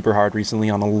working super hard recently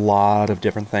on a lot of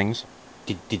different things.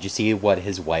 Did you see what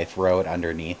his wife wrote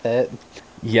underneath it?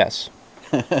 Yes,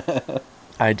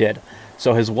 I did.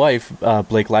 So his wife,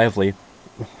 Blake Lively,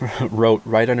 wrote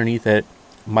right underneath it,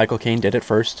 Michael Caine did it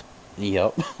first.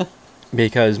 Yep.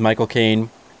 Because Michael Caine,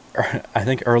 I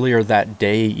think earlier that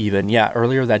day,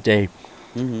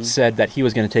 Mm-hmm. said that he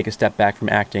was going to take a step back from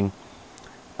acting.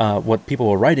 What people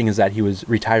were writing is that he was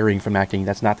retiring from acting.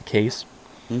 That's not the case.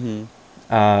 Mm-hmm.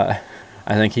 I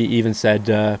think he even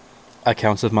said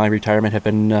accounts of my retirement have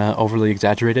been overly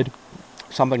exaggerated.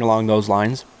 Something along those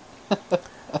lines.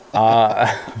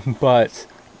 But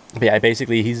yeah,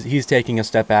 basically he's taking a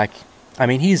step back. I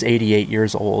mean, he's 88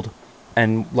 years old.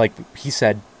 And like he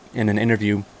said in an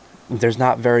interview, there's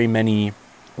not very many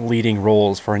leading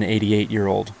roles for an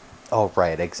 88-year-old. Oh,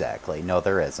 right, exactly. No,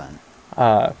 there isn't.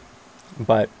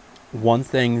 But one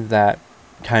thing that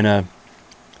kind of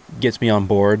gets me on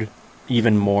board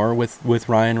even more with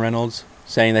Ryan Reynolds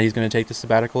saying that he's going to take the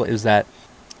sabbatical is that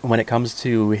when it comes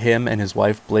to him and his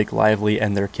wife, Blake Lively,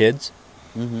 and their kids,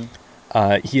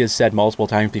 Mm-hmm. he has said multiple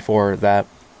times before that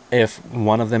if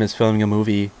one of them is filming a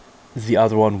movie, the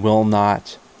other one will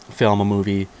not film a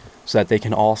movie so that they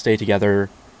can all stay together,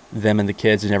 them and the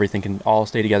kids and everything can all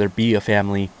stay together, be a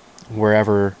family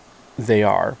wherever they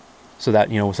are. So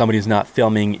that, you know, somebody's not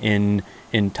filming in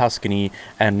Tuscany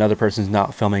and another person's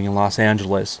not filming in Los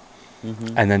Angeles.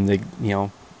 Mm-hmm. And then they, you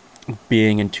know,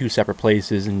 being in two separate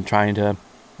places and trying to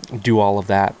do all of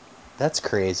that. That's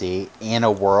crazy. In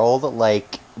a world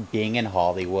like being in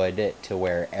Hollywood to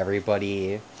where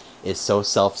everybody is so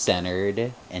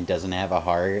self-centered and doesn't have a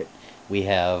heart, we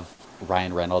have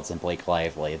Ryan Reynolds and Blake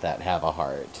Lively that have a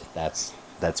heart. That's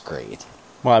great.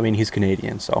 Well, I mean, he's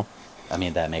Canadian, so I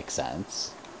mean, that makes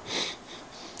sense.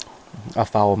 a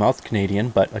foul-mouthed Canadian,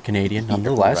 but a Canadian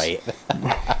nonetheless. Right.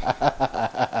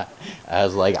 I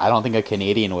was like, I don't think a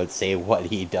Canadian would say what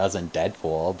he does in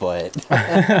Deadpool,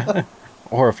 but...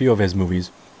 Or a few of his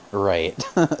movies. Right.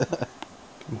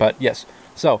 But yes,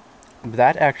 so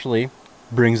that actually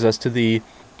brings us to the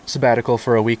sabbatical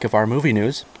for a week of our movie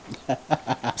news.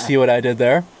 See what I did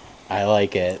there? I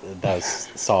like it. That was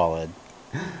solid.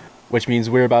 Which means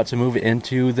we're about to move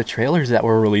into the trailers that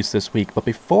were released this week. But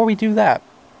before we do that,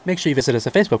 make sure you visit us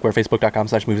at Facebook. We're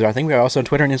facebook.com/moviesareathing. We are also on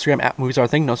Twitter and Instagram at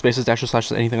 @moviesareathing. No spaces, dashes,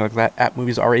 slashes, anything like that.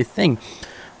 @moviesareathing.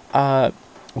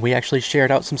 We actually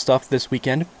shared out some stuff this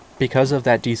weekend because of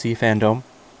that DC fandom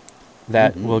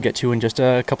that we'll get to in just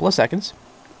a couple of seconds.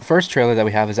 First trailer that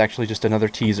we have is actually just another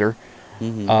teaser.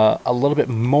 A little bit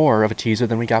more of a teaser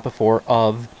than we got before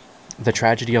of The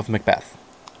Tragedy of Macbeth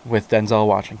with Denzel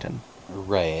Washington.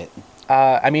 Right.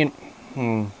 I mean,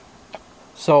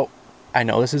 so I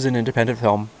know this is an independent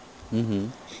film. Mm-hmm.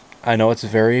 I know it's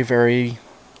very, very,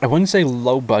 I wouldn't say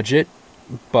low budget,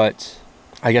 but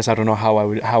I guess I don't know how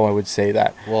I would say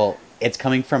that. Well, it's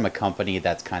coming from a company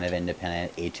that's kind of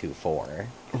independent, A24.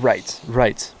 Right.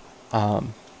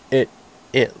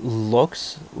 It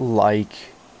looks like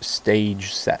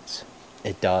stage sets.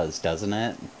 It does, doesn't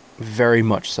it? Very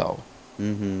much so.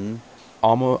 Mm-hmm.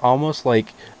 Almost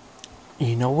like,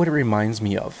 you know what it reminds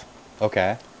me of?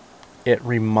 Okay. It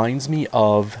reminds me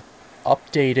of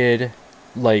updated,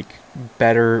 like,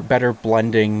 better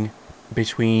blending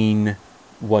between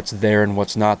what's there and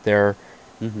what's not there.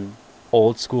 Mm-hmm.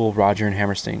 Old school Roger and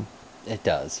Hammerstein. It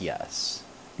does, yes.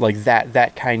 Like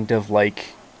that kind of,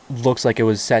 like, looks like it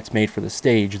was sets made for the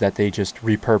stage that they just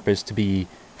repurposed to be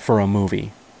for a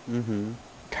movie. Mm-hmm.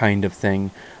 Kind of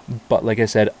thing. But like I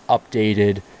said,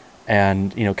 updated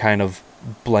and, you know, kind of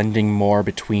blending more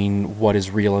between what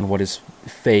is real and what is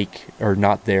fake or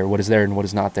not there, what is there and what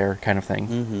is not there kind of thing.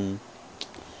 Mm-hmm.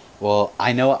 Well,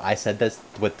 I know I said this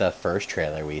with the first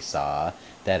trailer we saw,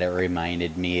 that it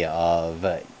reminded me of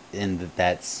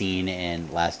that scene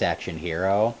in Last Action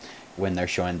Hero when they're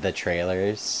showing the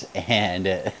trailers and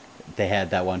they had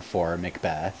that one for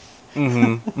Macbeth.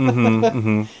 And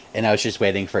I was just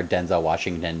waiting for Denzel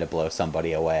Washington to blow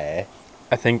somebody away.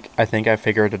 I think I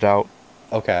figured it out.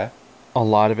 Okay. A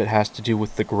lot of it has to do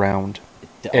with the ground.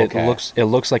 Okay. It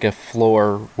looks like a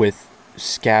floor with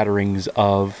scatterings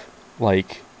of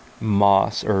like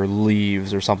moss or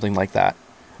leaves or something like that.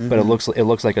 But it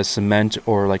looks like a cement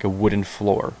or like a wooden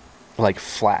floor, like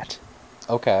flat.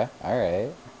 Okay, all right.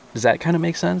 Does that kind of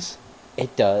make sense?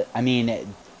 It does. I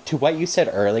mean, to what you said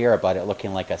earlier about it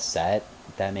looking like a set,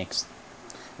 that makes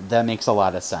a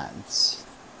lot of sense.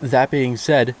 That being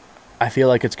said, I feel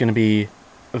like it's going to be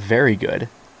very good.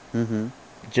 Mm-hmm.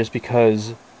 Just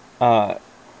because the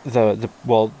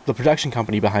production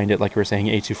company behind it, like we were saying,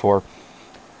 A24,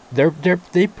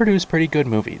 they produce pretty good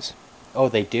movies. Oh,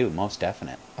 they do, most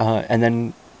definite. And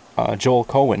then Joel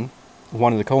Coen,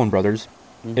 one of the Coen brothers,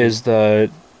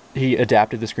 Mm-hmm. he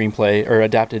adapted the screenplay or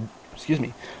adapted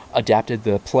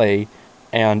the play,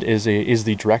 and is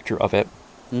the director of it.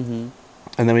 Mm-hmm.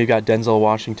 And then we've got Denzel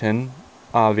Washington,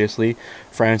 obviously,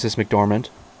 Frances McDormand,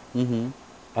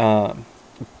 Mm-hmm.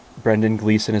 Brendan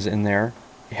Gleeson is in there,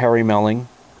 Harry Melling.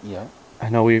 Yeah. I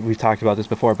know we've talked about this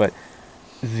before, but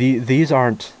these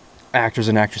aren't actors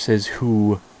and actresses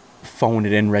who phone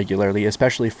it in regularly,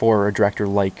 especially for a director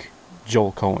like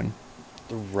Joel Coen.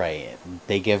 Right.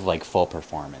 They give like full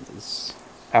performances.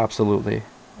 Absolutely.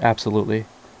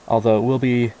 Although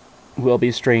it will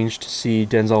be strange to see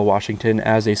Denzel Washington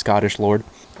as a Scottish lord.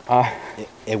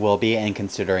 It will be, and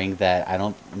considering that I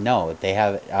don't know, they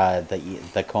have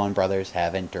the Coen brothers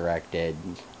haven't directed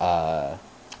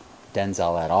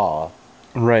Denzel at all.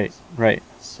 Right.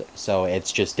 So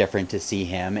it's just different to see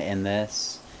him in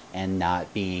this and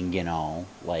not being,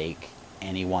 like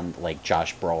anyone like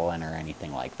Josh Brolin or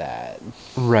anything like that.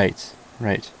 Right.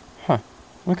 Huh.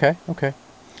 Okay.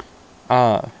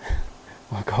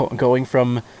 Going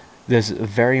from this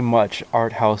very much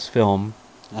art house film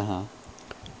Uh-huh.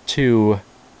 to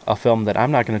a film that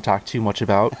I'm not going to talk too much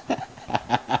about,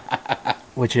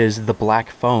 which is The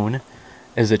Black Phone,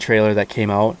 is a trailer that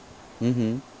came out.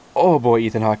 Mm-hmm. Oh boy,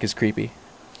 Ethan Hawke is creepy.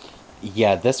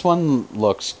 Yeah, this one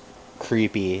looks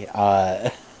creepy.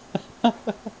 I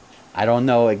don't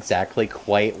know exactly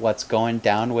quite what's going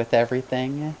down with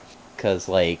everything, because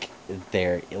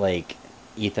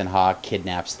Ethan Hawke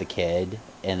kidnaps the kid,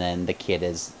 and then the kid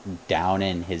is down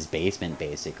in his basement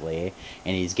basically,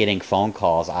 and he's getting phone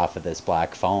calls off of this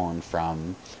black phone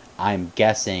from, I'm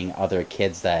guessing, other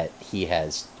kids that he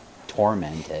has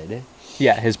tormented.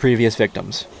 Yeah, his previous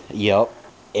victims. Yep.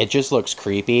 It just looks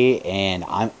creepy, and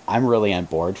I'm really on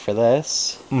board for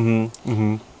this.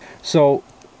 So,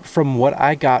 from what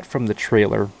I got from the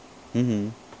trailer, Mm-hmm.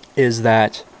 is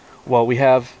that, well, we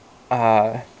have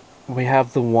the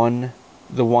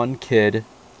one kid,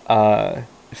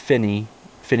 Finney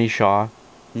Shaw,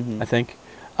 Mm-hmm. I think,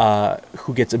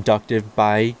 who gets abducted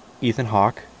by Ethan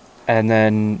Hawke, and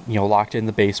then locked in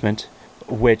the basement,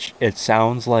 which it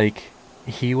sounds like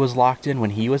he was locked in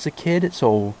when he was a kid,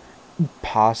 so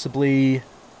possibly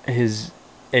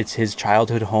it's his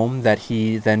childhood home that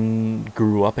he then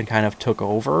grew up and kind of took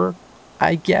over,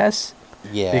 I guess.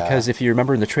 Yeah. Because if you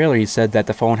remember in the trailer, he said that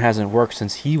the phone hasn't worked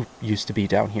since he used to be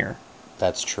down here.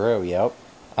 That's true, yep.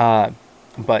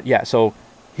 But yeah, so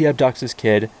he abducts this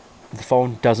kid. The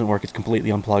phone doesn't work, it's completely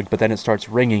unplugged, but then it starts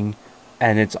ringing,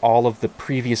 and it's all of the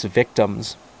previous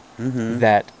victims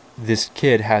that this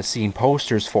kid has seen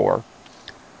posters for.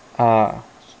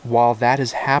 While that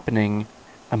is happening,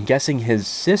 I'm guessing his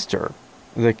sister,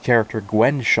 the character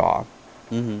Gwen Shaw,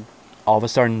 all of a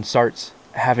sudden starts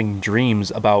having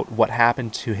dreams about what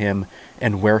happened to him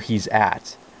and where he's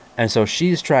at. And so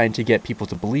she's trying to get people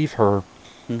to believe her,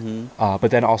 but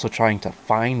then also trying to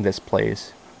find this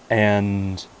place.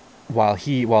 And while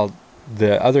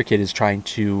the other kid is trying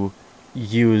to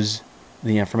use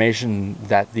the information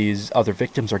that these other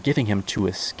victims are giving him to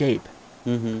escape.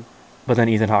 But then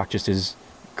Ethan Hawke just is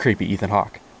creepy Ethan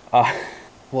Hawke.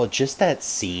 Well, just that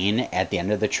scene at the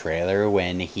end of the trailer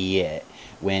when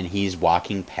he's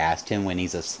walking past him when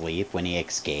he's asleep, when he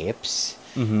escapes,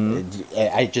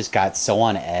 I just got so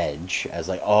on edge. I was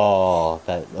like, no.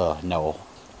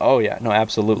 Oh yeah, no,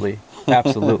 absolutely.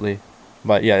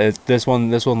 But yeah, this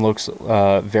one looks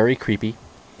very creepy.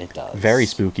 It does. Very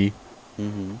spooky.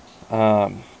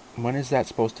 When is that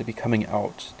supposed to be coming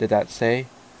out? Did that say?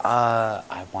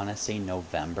 I want to say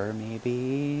November,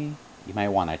 maybe. You might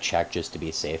want to check just to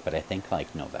be safe, but I think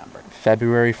like November.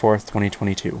 February 4th,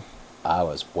 2022. I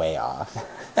was way off.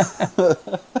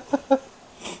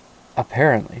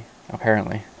 Apparently.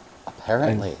 Apparently.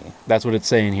 And that's what it's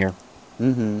saying here.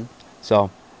 Mm-hmm. So,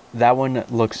 that one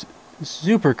looks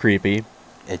super creepy.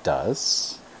 It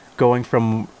does. Going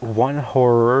from one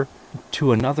horror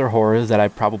to another horror that I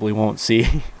probably won't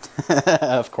see.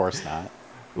 Of course not.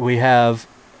 We have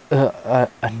a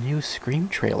new Scream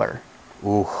trailer.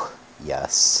 Ooh,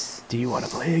 yes. Do you want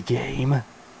to play a game?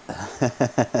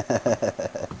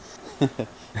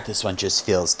 This one just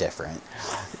feels different.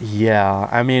 Yeah,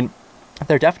 I mean,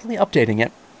 they're definitely updating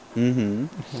it. Mm-hmm.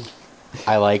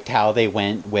 I liked how they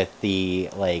went with the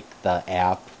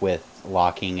app with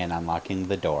locking and unlocking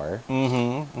the door.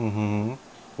 Mm-hmm. Mm-hmm.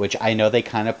 Which I know they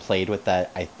kind of played with that,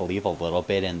 I believe, a little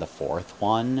bit in the fourth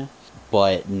one,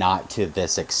 but not to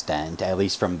this extent, at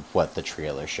least from what the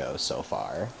trailer shows so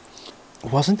far.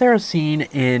 Wasn't there a scene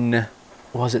in,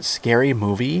 was it Scary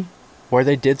Movie, where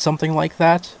they did something like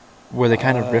that? Where they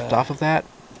kind of riffed off of that?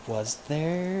 Was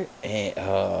there?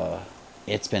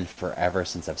 It's been forever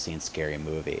since I've seen Scary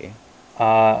Movie.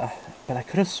 But I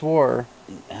could have swore.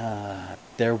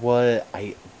 There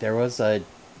was a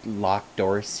locked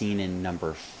door scene in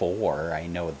number 4. I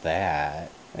know that.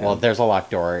 Yeah. Well, there's a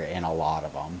locked door in a lot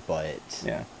of them, but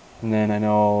Yeah. And then I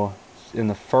know in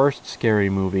the first Scary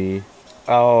Movie,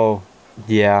 oh,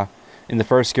 yeah. In the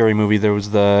first Scary Movie, there was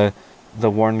the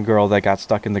one girl that got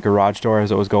stuck in the garage door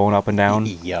as it was going up and down.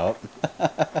 Yup.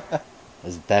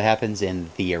 That happens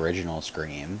in the original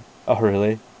Scream. Oh,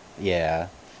 really? Yeah.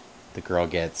 The girl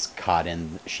gets caught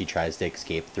in, she tries to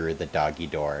escape through the doggy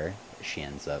door. She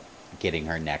ends up getting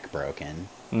her neck broken.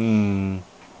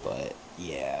 But,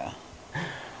 yeah.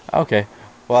 Okay.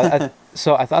 Well,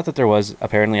 so I thought that there was.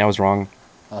 Apparently, I was wrong.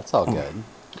 That's all good.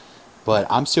 But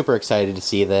I'm super excited to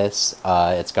see this.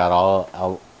 It's got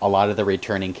a lot of the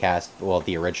returning cast, well,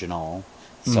 the original.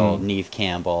 So Neve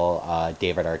Campbell,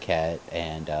 David Arquette,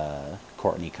 and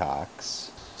Courtney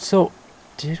Cox. So,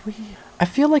 did we? I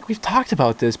feel like we've talked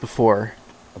about this before.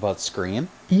 About Scream?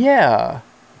 Yeah.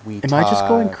 Am I just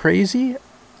going crazy?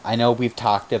 I know we've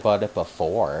talked about it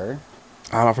before.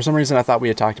 I don't know. For some reason, I thought we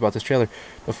had talked about this trailer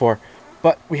before,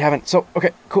 but we haven't. So,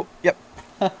 okay, cool. Yep.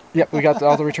 Yep, we got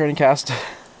all the returning cast.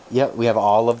 Yep, we have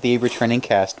all of the returning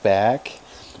cast back.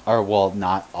 Or, well,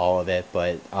 not all of it,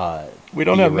 but We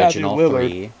don't the have Matthew original Lillard.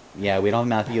 3. Yeah, we don't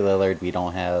have Matthew Lillard. We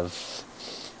don't have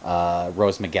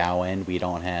Rose McGowan. We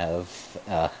don't have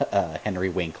Henry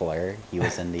Winkler. He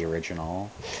was in the original.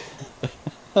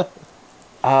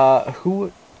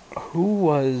 Who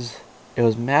was? It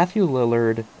was Matthew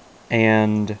Lillard,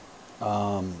 and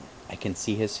I can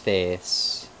see his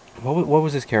face. what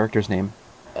was his character's name?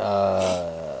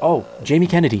 Jamie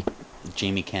Kennedy.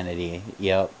 Jamie Kennedy.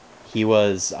 Yep. He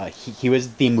was he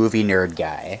was the movie nerd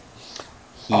guy.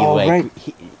 Right.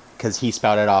 Because he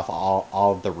spouted off all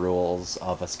of the rules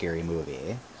of a scary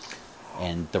movie,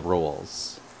 and the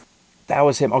rules. That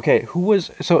was him. Okay, who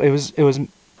was? So it was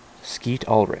Skeet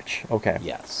Ulrich. Okay.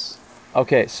 Yes.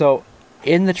 Okay, so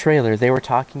in the trailer they were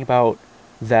talking about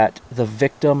that the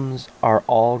victims are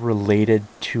all related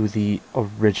to the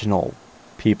original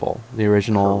people, the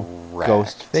original Correct.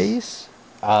 Ghostface.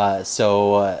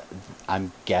 So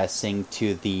I'm guessing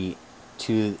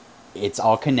it's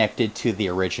all connected to the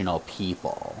original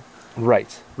people.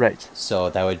 Right. So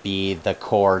that would be the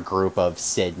core group of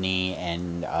Sydney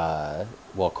and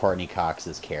Courtney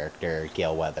Cox's character,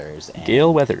 Gale Weathers, and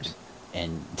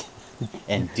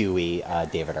Dewey,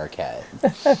 David Arquette.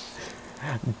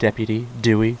 Deputy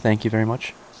Dewey, thank you very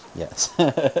much. Yes.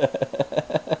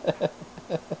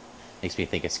 Makes me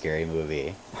think of Scary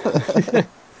Movie.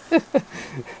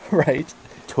 Right.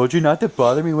 Told you not to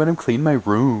bother me when I'm cleaning my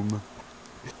room.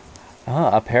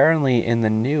 Apparently in the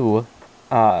new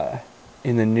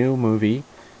movie,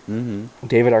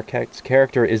 David Arquette's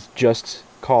character is just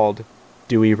called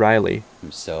Dewey Riley.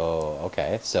 So,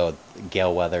 okay. So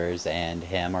Gale Weathers and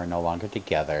him are no longer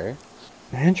together.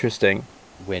 Interesting.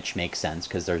 Which makes sense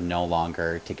because they're no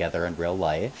longer together in real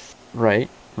life. Right.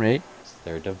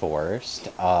 They're divorced.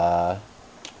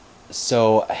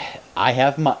 So I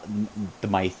have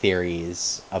my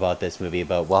theories about this movie,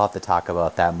 but we'll have to talk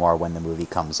about that more when the movie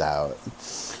comes out.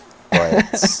 But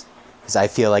because I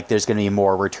feel like there's going to be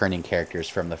more returning characters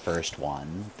from the first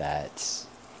one that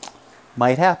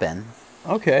might happen.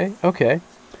 Okay.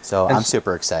 So I'm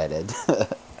super excited.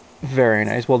 Very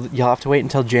nice. Well, you'll have to wait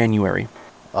until January.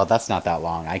 Oh, that's not that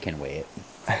long. I can wait.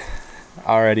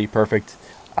 Alrighty, perfect.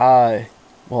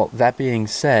 Well, that being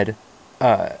said,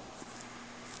 there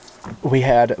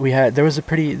was a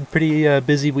pretty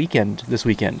busy weekend this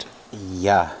weekend.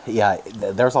 Yeah.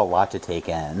 There's a lot to take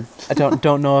in. I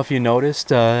don't know if you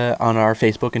noticed on our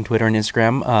Facebook and Twitter and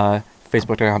Instagram,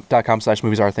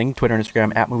 facebook.com/moviesareathing, Twitter and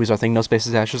Instagram @moviesareathing, no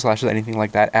spaces, dashes, slashes, anything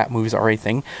like that,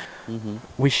 @moviesareathing.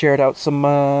 We shared out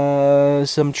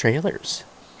some trailers.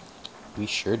 We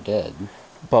sure did.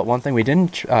 But one thing we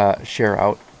didn't share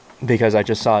out, because I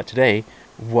just saw it today,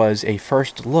 was a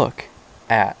first look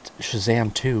at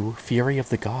Shazam 2: Fury of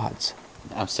the Gods.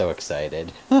 I'm so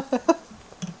excited.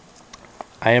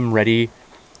 I am ready.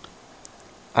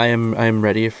 I am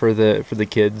ready for the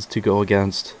kids to go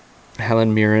against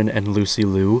Helen Mirren and Lucy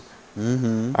Liu.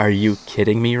 Mm-hmm. Are you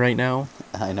kidding me right now?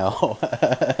 I know.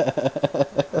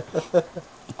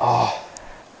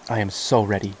 I am so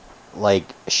ready. Like,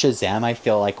 Shazam, I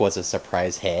feel like, was a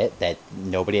surprise hit that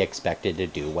nobody expected to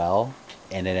do well,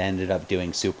 and it ended up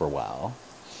doing super well.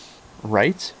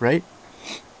 Right? Right?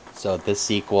 So this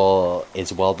sequel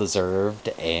is well deserved,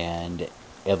 and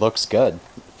it looks good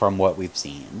from what we've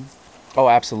seen. Oh,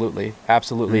 absolutely.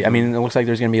 Absolutely. I mean, it looks like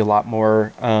there's going to be a lot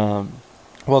more.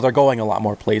 Well, they're going a lot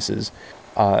more places.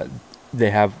 They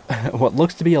have what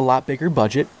looks to be a lot bigger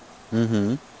budget.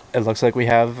 Mm-hmm. It looks like we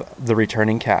have the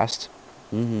returning cast,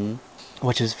 Mm-hmm.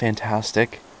 which is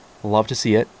fantastic. Love to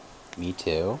see it. Me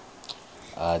too.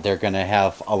 They're gonna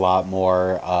have a lot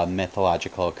more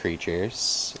mythological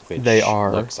creatures, which They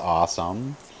are. looks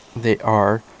awesome. They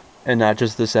are, and not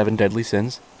just the 7 deadly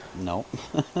sins. Nope.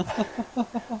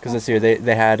 Because this year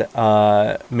they had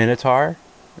Minotaur,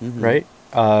 Mhm. right?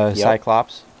 Yep.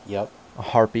 Cyclops, Yep. a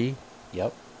Harpy,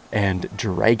 Yep. and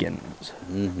dragons.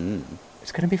 Mm-hmm.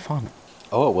 It's gonna be fun.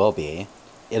 Oh, it will be.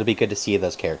 It'll be good to see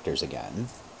those characters again.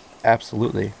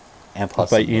 Absolutely. And plus,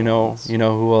 But some you new know, ones.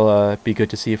 who will be good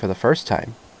to see for the first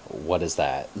time? What is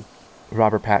that?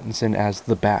 Robert Pattinson as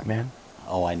the Batman,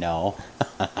 Oh, I know.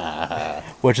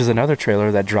 which is another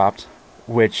trailer that dropped.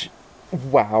 Which,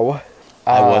 wow.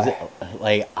 I wasn't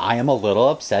like, I am a little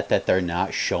upset that they're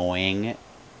not showing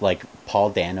like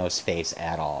Paul Dano's face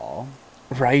at all.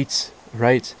 Right,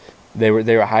 right. They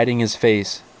were hiding his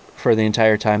face for the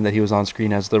entire time that he was on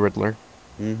screen as the Riddler.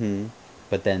 Mm-hmm.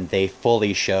 But then they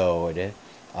fully showed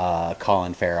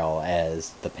Colin Farrell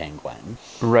as the Penguin.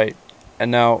 Right.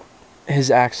 And now, his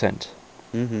accent.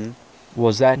 Mm-hmm.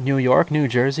 Was that New York, New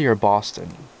Jersey, or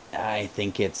Boston? I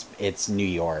think it's New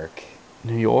York.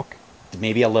 New York?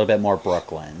 Maybe a little bit more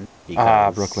Brooklyn.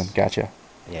 Brooklyn. Gotcha.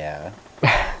 Yeah.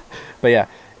 But yeah,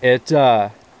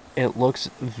 it looks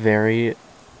very,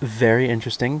 very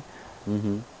interesting.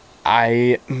 Mm-hmm.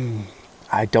 I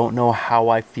don't know how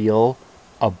I feel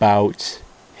about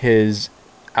his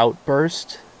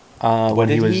outburst What when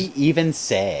did he was he even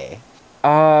say?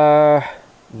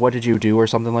 what did you do or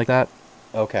something like that.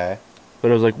 Okay.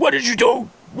 But it was like, what did you do?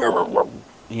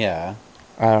 Yeah.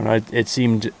 I don't know. It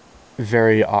seemed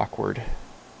very awkward.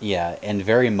 Yeah, and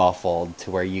very muffled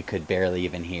to where you could barely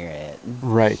even hear it.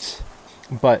 Right.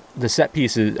 But the set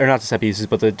pieces, or not the set pieces,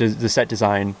 but the set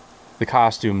design, the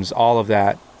costumes, all of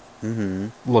that Mm-hmm.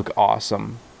 look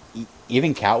awesome.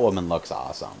 Even Catwoman looks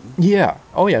awesome. Yeah.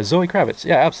 Oh yeah, Zoe Kravitz.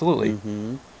 Yeah, absolutely.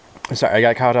 Mm-hmm. Sorry, I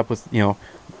got caught up with,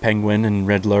 Penguin and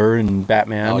Riddler and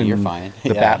Batman Oh, and you're fine.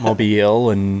 the Yeah.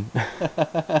 Batmobile and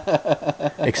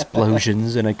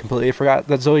explosions, and I completely forgot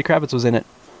that Zoe Kravitz was in it.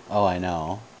 Oh, I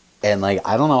know. And like,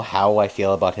 I don't know how I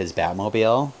feel about his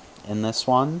Batmobile in this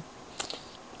one.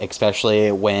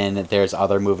 Especially when there's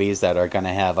other movies that are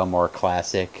gonna have a more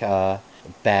classic a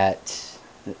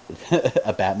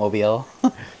Batmobile,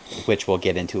 which we'll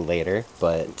get into later.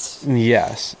 But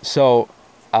Yes. So,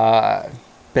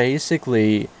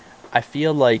 basically, I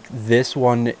feel like this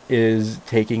one is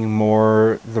taking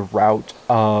more the route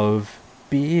of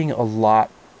being a lot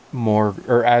more,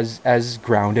 or as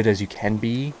grounded as you can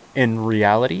be in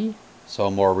reality. so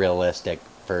a more realistic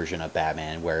version of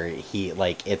Batman, where he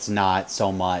like, it's not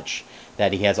so much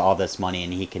that he has all this money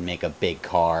and he can make a big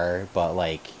car, but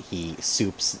like he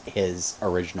soups his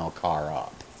original car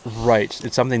up. Right.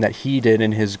 It's something that he did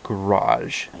in his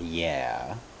garage.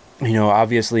 Yeah.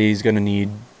 Obviously he's going to need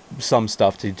some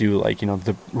stuff to do, like,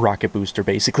 the rocket booster,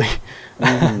 basically.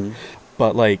 Mhm.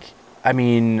 But, like, I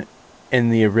mean, in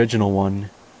the original one,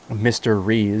 Mr.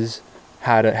 Rees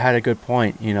had a good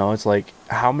point. It's like,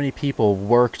 how many people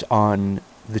worked on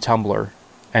the Tumbler,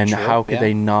 and True, how could yeah.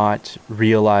 they not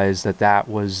realize that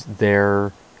was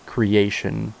their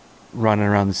creation, running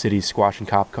around the city squashing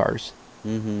cop cars?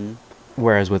 Mhm.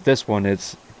 Whereas with this one,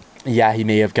 it's, yeah, he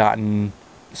may have gotten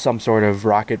some sort of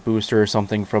rocket booster or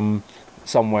something from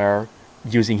somewhere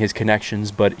using his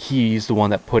connections, but he's the one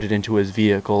that put it into his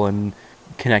vehicle and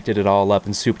connected it all up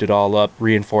and souped it all up,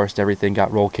 reinforced everything,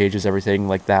 got roll cages, everything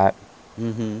like that,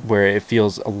 Mhm. where it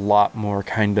feels a lot more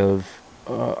kind of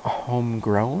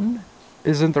homegrown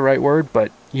isn't the right word,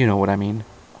 but you know what I mean.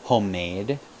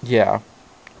 Homemade. Yeah.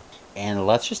 And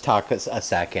let's just talk a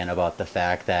second about the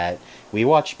fact that we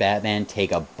watched Batman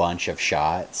take a bunch of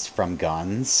shots from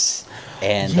guns,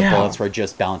 and the Yeah. bullets were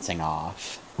just bouncing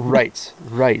off. Right.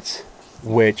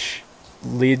 Which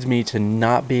leads me to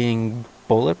not being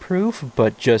bulletproof,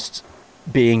 but just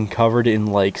being covered in,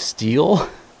 like, steel.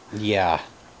 Yeah.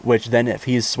 Which then, if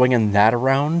he's swinging that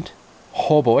around,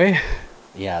 oh boy.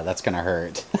 Yeah, that's gonna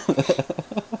hurt.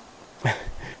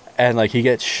 And, like, he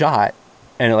gets shot,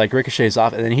 and it like ricochets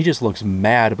off, and then he just looks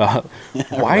mad about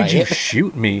why'd you Right?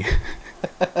 shoot me?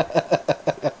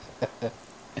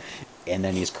 And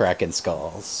then he's cracking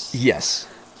skulls. Yes,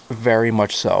 very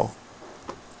much so.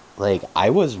 Like I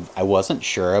wasn't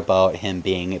sure about him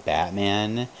being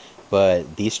Batman,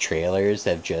 but these trailers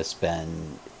have just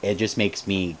been. It just makes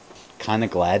me kind of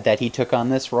glad that he took on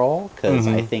this role because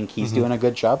I think he's doing a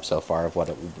good job so far of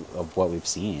what we've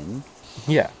seen.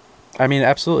 Yeah, I mean,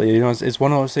 absolutely. You know, it's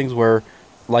one of those things where,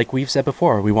 like we've said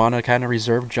before, we want to kind of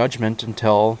reserve judgment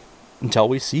until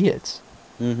we see it.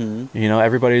 Mm-hmm. You know,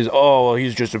 everybody's, oh, well,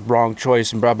 he's just a wrong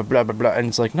choice and blah blah blah blah blah, and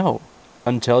it's like, no,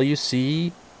 until you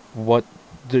see what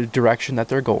the direction that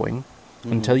they're going,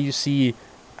 until you see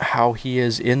how he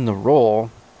is in the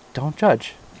role, don't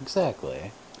judge.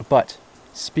 Exactly. But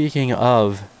speaking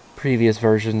of previous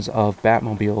versions of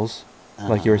Batmobiles,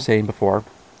 like you were saying before,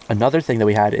 another thing that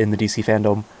we had in the DC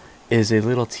fandom is a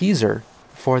little teaser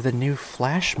for the new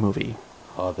Flash movie,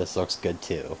 Oh, this looks good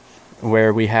too.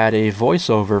 where we had a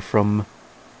voiceover from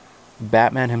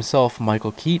Batman himself,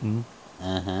 Michael Keaton.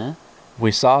 Uh-huh.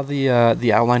 We saw the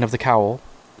outline of the cowl,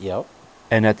 Yep.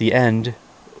 and at the end,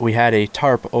 we had a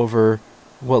tarp over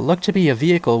what looked to be a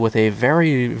vehicle with a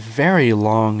very, very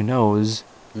long nose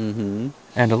Mm-hmm.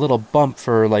 and a little bump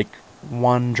for like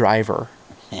one driver.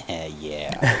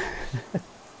 Yeah.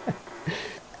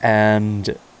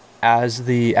 And as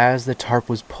the tarp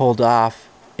was pulled off,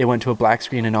 it went to a black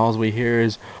screen, and all we hear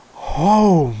is,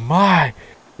 "Oh my!"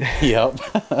 Yep.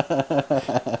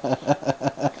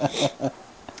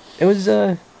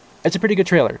 It's a pretty good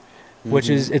trailer, which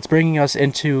is it's bringing us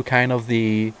into kind of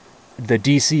the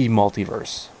DC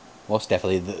multiverse. Most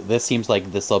definitely. This seems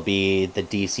like this will be the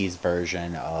DC's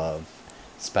version of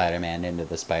Spider-Man Into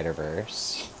the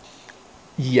Spider-Verse.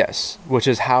 Yes, which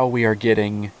is how we are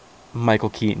getting Michael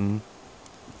Keaton,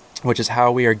 which is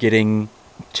how we are getting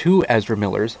two Ezra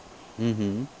Millers.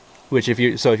 Mm-hmm. Which if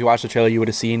you watch the trailer, you would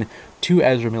have seen two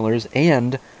Ezra Millers,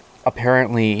 and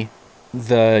apparently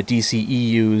the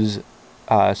DCEU's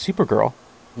Supergirl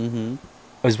Mm-hmm.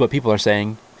 is what people are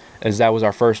saying, as that was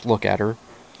our first look at her.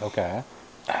 Okay.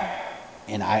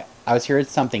 And I was hearing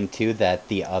something too that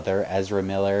the other Ezra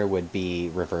Miller would be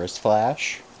Reverse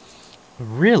Flash.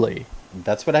 Really?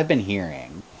 That's what I've been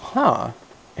hearing. Huh.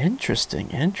 Interesting.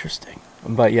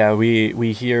 But yeah,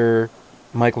 we hear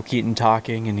Michael Keaton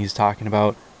talking, and he's talking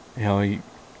about, you know, you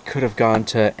could have gone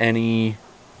to you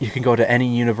can go to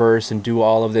any universe and do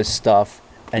all of this stuff,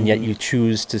 and yet you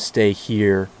choose to stay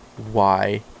here.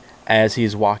 Why? As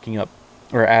he's walking up,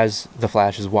 or as the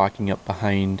Flash is walking up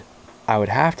behind, I would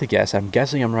have to guess, I'm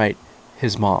guessing I'm right,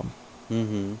 his mom,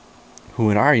 Mm-hmm. who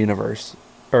in our universe,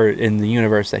 or in the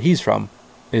universe that he's from,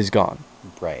 is gone,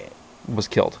 Right. was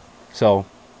killed. So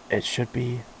it should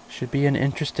be an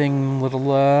interesting little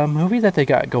movie that they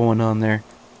got going on there.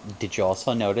 Did you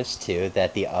also notice too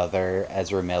that the other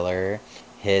Ezra Miller,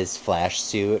 his Flash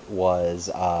suit was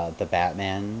the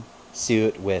Batman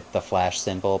suit with the Flash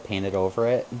symbol painted over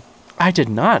it? I did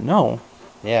not know.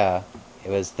 Yeah, it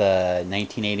was the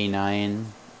 1989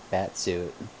 Bat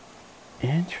suit.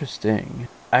 Interesting.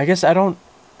 I guess I don't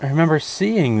remember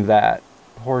seeing that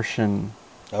portion.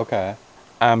 Okay.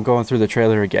 I'm going through the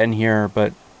trailer again here,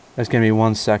 but there's gonna be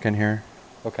 1 second here.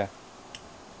 Okay.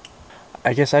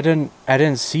 I guess I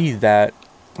didn't see that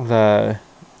the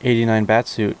 89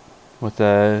 Batsuit with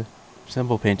the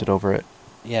symbol painted over it.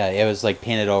 Yeah, it was like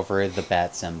painted over the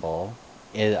bat symbol.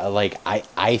 It like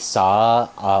I saw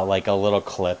like a little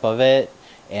clip of it,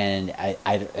 and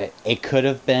it could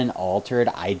have been altered.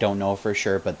 I don't know for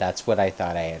sure, but that's what I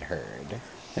thought I had heard.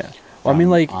 Yeah. Well, I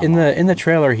mean, like in the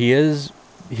trailer,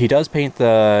 he does paint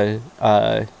the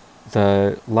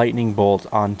lightning bolt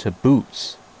onto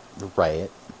boots,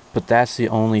 Right. but that's the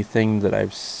only thing that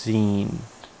I've seen.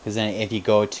 Because then if you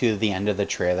go to the end of the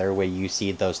trailer where you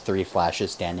see those three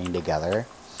Flashes standing together.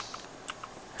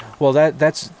 Well,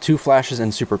 that's two Flashes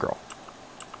and Supergirl.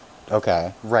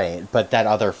 Okay. Right. But that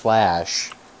other Flash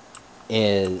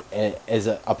is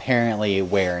apparently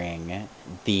wearing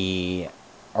the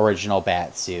original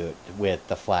bat suit with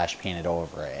the Flash painted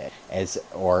over it, as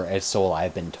so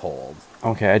I've been told.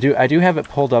 Okay, I do have it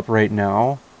pulled up right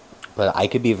now. But I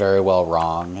could be very well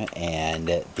wrong, and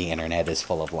the internet is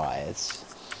full of lies.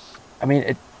 I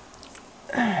mean,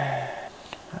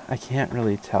 I can't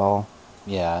really tell.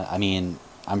 Yeah, I mean,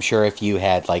 I'm sure if you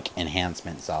had like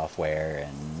enhancement software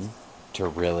and to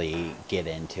really get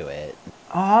into it.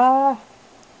 I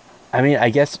mean, I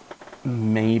guess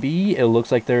maybe it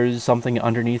looks like there's something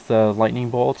underneath the lightning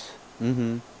bolt,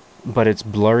 Mm-hmm. but it's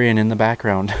blurry and in the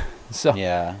background. So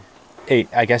Yeah.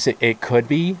 I guess it could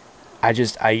be.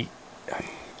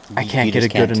 I can't You get a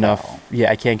just good can't enough. tell.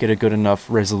 Yeah, I can't get a good enough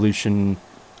resolution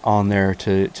on there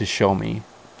to show me.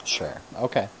 Sure.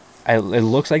 Okay. It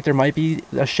looks like there might be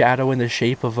a shadow in the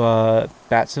shape of a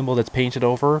bat symbol that's painted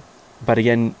over, but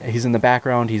again, he's in the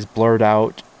background. He's blurred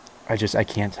out. I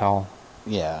can't tell.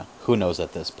 Yeah. Who knows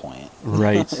at this point?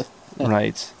 Right,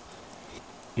 right.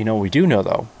 You know what we do know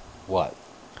though What?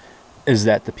 is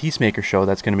that the Peacemaker show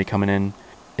that's going to be coming in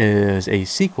is a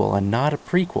sequel and not a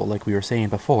prequel, like we were saying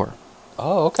before.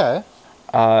 Oh, okay.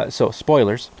 So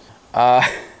spoilers.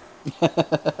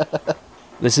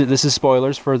 This is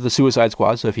spoilers for the Suicide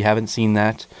Squad. So if you haven't seen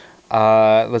that,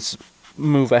 let's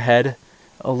move ahead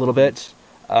a little bit.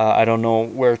 I don't know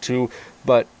where to,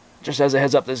 but just as a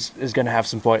heads up, this is going to have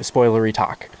some spoilery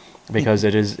talk because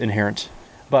it is inherent.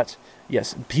 But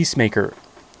yes, Peacemaker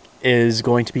is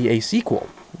going to be a sequel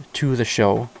to the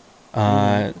show,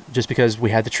 just because we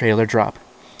had the trailer drop,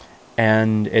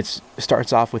 and it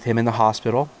starts off with him in the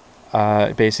hospital,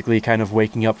 basically kind of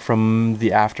waking up from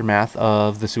the aftermath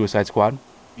of the Suicide Squad.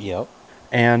 Yep.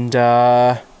 And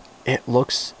it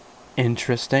looks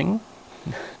interesting.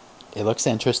 It looks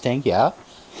interesting, yeah.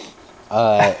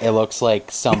 It looks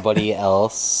like somebody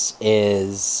else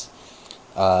is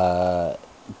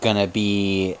gonna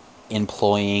be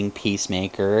employing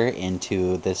Peacemaker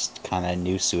into this kind of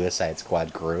new Suicide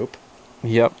Squad group,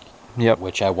 Yep.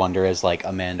 which I wonder is like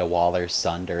Amanda Waller's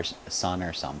son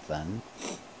or something.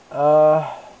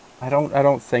 I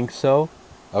don't think so.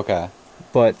 Okay.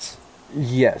 But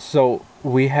yes, so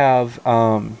we have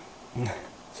sorry,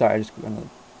 I just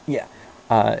yeah.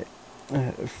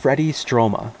 Freddie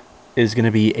Stroma is going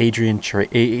to be Adrian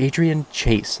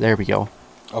Chase. There we go.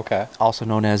 Okay. Also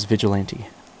known as Vigilante,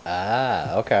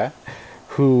 Ah, okay.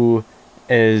 who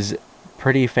is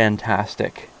pretty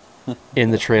fantastic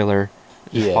in the trailer,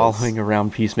 He is. following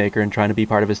around Peacemaker and trying to be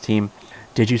part of his team.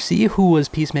 Did you see who was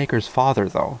Peacemaker's father,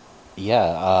 though?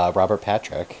 Yeah, Robert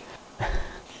Patrick.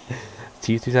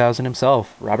 T-2000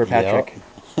 himself, Robert Patrick.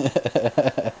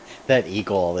 Yep. That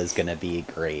eagle is gonna be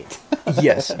great.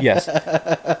 Yes.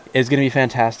 It's going to be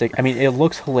fantastic. I mean, it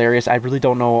looks hilarious. I really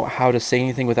don't know how to say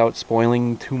anything without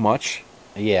spoiling too much.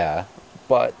 Yeah.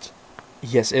 But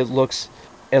yes, it looks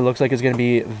like it's going to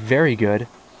be very good.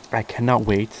 I cannot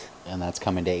wait. And that's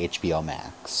coming to HBO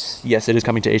Max. Yes, it is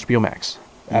coming to HBO Max.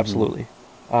 Absolutely.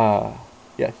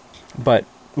 Yeah. But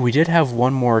we did have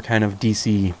one more kind of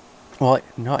DC. Well,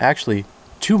 no, actually,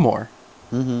 two more.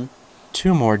 Mm-hmm.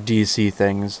 Two more DC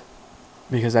things,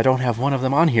 because I don't have one of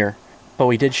them on here, but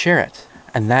we did share it.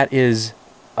 And that is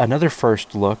another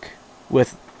first look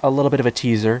with a little bit of a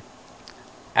teaser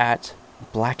at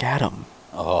Black Adam.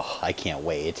 Oh, I can't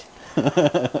wait.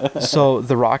 So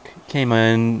The Rock came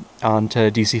in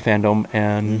onto DC Fandom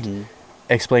and Mhm.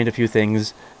 explained a few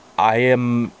things. I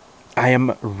am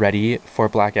ready for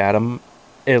Black Adam.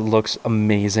 It looks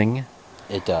amazing.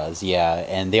 It does, yeah.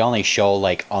 And they only show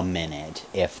like a minute,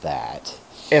 if that.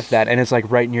 If that, and it's like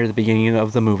right near the beginning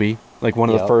of the movie, like one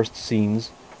of the Yep. first scenes.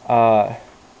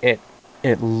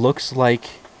 It looks like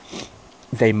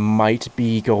they might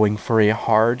be going for a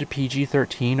hard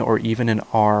PG-13 or even an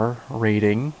R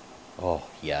rating. Oh,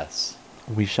 yes.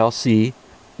 We shall see.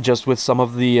 Just with some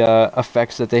of the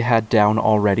effects that they had down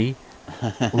already,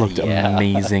 looked Yeah.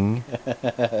 amazing.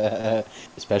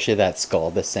 Especially that skull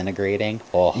disintegrating.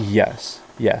 Oh, Yes,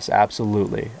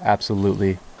 absolutely.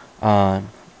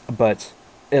 But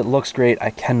it looks great. I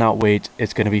cannot wait.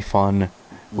 It's going to be fun.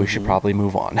 We should probably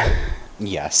move on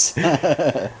yes.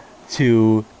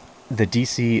 to the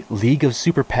DC League of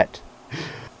Super Pet.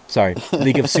 Sorry,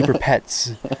 League of Super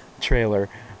Pets trailer,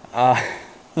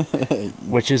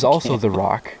 which is also The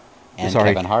Rock. And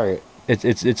Sorry, Kevin Hart. It's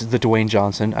the Dwayne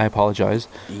Johnson. I apologize.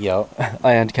 Yep.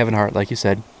 And Kevin Hart, like you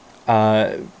said,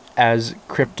 as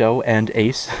Crypto and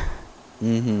Ace,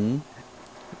 Mm-hmm.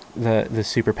 the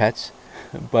Super Pets.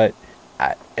 But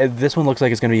this one looks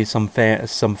like it's going to be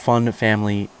some fun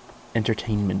family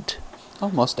entertainment. Oh,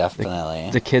 most definitely.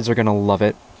 The kids are going to love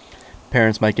it.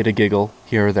 Parents might get a giggle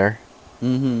here or there.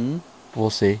 Mm-hmm. We'll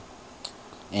see.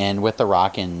 And with The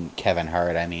Rock and Kevin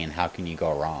Hart, I mean, how can you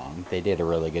go wrong? They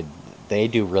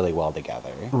do really well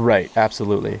together. Right,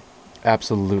 absolutely. So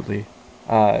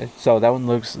that one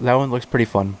looks pretty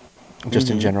fun, just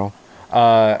in general.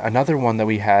 Another one that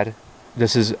we had,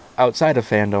 this is outside of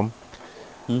fandom,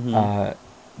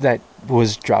 that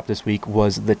was dropped this week,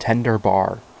 was The Tender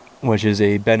Bar, which is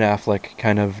a Ben Affleck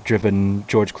kind of driven,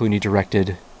 George Clooney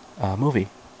directed movie.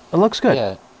 It looks good.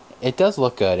 Yeah, it does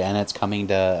look good, and it's coming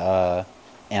to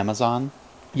Amazon.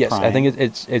 Yes, I Prime. think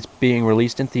it's being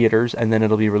released in theaters, and then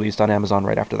it'll be released on Amazon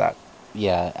right after that.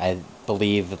 Yeah, I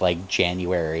believe like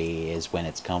January is when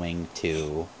it's coming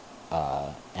to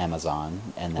Amazon,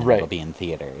 and then Right. it'll be in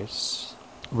theaters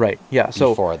Right. Yeah. So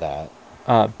before that.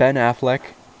 Ben Affleck,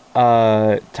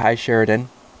 Ty Sheridan,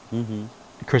 Mm-hmm.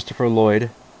 Christopher Lloyd,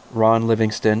 Ron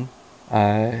Livingston.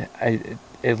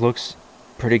 It looks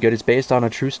pretty good. It's based on a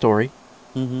true story,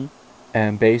 Mm-hmm.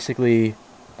 and basically,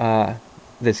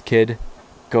 this kid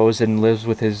goes and lives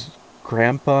with his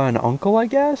grandpa and uncle, I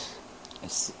guess,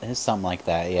 It's something like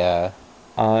that, yeah.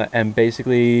 and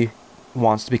basically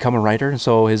wants to become a writer. And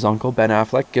so his uncle Ben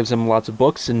Affleck gives him lots of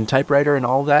books and typewriter and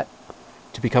all that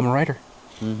to become a writer.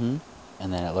 Mm-hmm.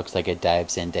 And then it looks like it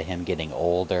dives into him getting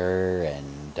older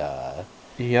and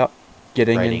Yep,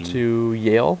 getting Writing. into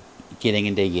Yale. getting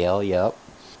into Yale. Yep.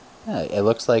 Yeah, it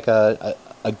looks like a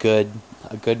good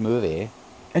movie.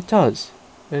 It does.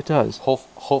 It does.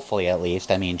 Hopefully, at least.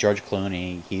 I mean, George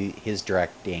Clooney, his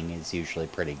directing is usually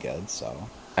pretty good. So.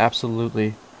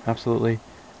 Absolutely, absolutely.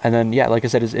 And then yeah, like I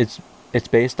said, it's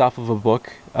based off of a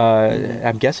book.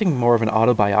 I'm guessing more of an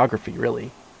autobiography,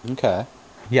 really. Okay.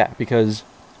 Yeah, because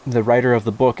the writer of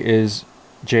the book is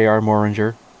J.R.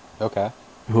 Moringer, Okay.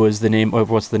 who is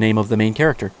what's the name of the main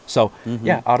character. So Mhm.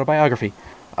 yeah, autobiography.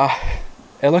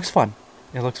 It looks fun.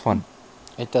 It looks fun.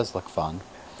 It does look fun.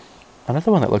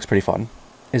 Another one that looks pretty fun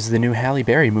is the new Halle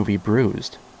Berry movie,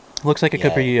 Bruised. Looks like it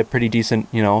could Yeah. be a pretty decent,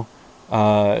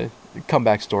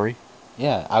 comeback story.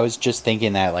 Yeah, I was just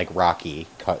thinking that like Rocky,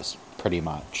 pretty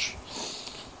much,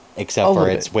 A except for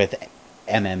little it's bit. with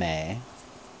MMA.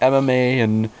 MMA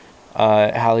and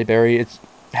Halle Berry.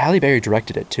 Halle Berry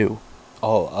directed it too.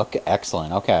 Oh, okay,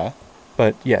 excellent. Okay.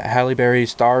 But yeah, Halle Berry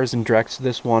stars and directs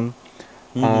this one.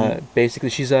 Mhm. Basically,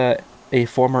 she's a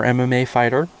former MMA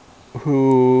fighter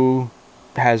who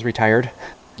has retired,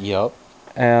 Yep.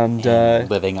 and And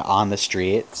living on the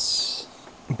streets.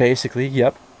 basically,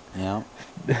 yep, Yep.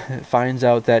 finds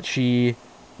out that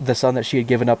the son that she had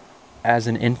given up as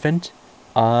an infant,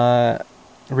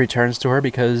 returns to her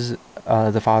because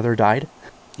the father died,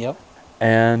 Yep.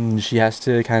 and she has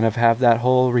to kind of have that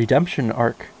whole redemption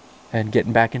arc and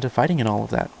getting back into fighting and all of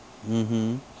that.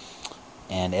 Mm-hmm.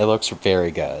 And it looks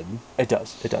very good. It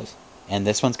does. It does. And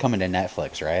this one's coming to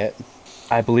Netflix, right?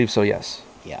 I believe so, yes.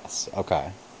 Yes.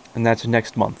 Okay. And that's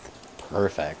next month.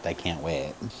 Perfect. I can't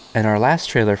wait. And our last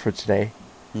trailer for today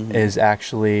Mhm. is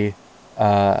actually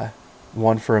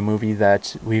one for a movie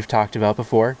that we've talked about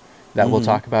before, that we'll Mhm.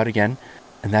 talk about again,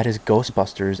 and that is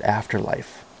Ghostbusters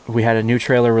Afterlife. We had a new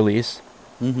trailer release.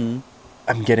 Mm-hmm.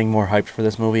 I'm getting more hyped for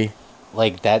this movie.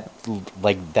 Like that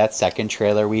second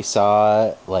trailer we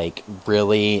saw, like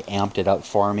really amped it up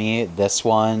for me. This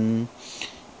one,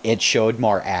 it showed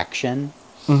more action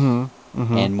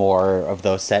Mm-hmm. and more of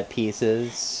those set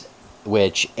pieces,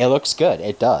 which it looks good.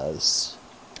 It does.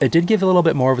 It did give a little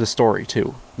bit more of the story,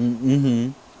 too. Mm-hmm.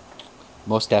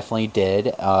 Most definitely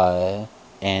did.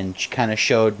 And kind of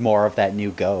showed more of that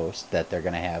new ghost that they're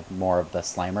gonna have more of the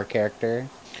Slimer character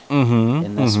Mm-hmm.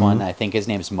 in this one. I think his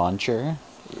name's Muncher.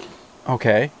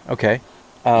 Okay, okay.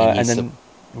 And And he's then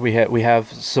we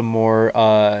have some more,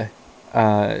 oh, what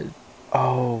Are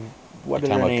are you their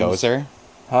talking about names? Gozer?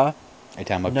 Huh? Are you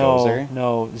talking about No, Gozer?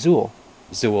 no, Zool.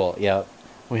 Zool, yep.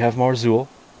 We have more Zool.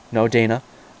 No, Dana.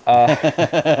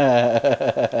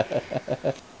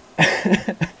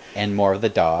 And more of the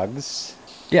dogs.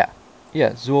 Yeah.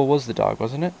 Yeah, Zool was the dog,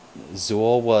 wasn't it?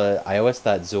 Zool was. I always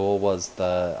thought Zool was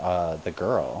the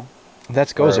girl.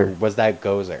 That's Or Gozer, was that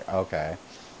Gozer? Okay.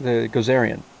 the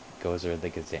Gozerian. Gozer the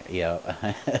Gazan. Yep.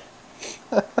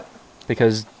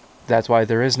 Because that's why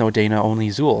there is no Dana, only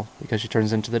Zool, because she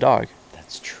turns into the dog.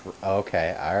 That's true.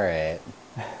 Okay, alright.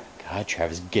 God,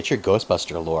 Travis, get your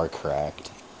Ghostbuster lore correct.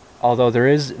 Although there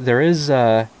is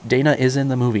Dana is in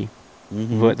the movie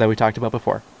Mhm. that we talked about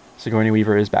before. Sigourney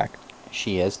Weaver is back.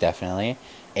 She is, definitely.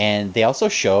 And they also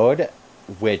showed,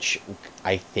 which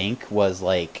I think was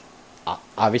like,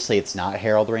 obviously it's not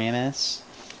Harold Ramis,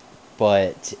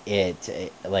 but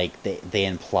they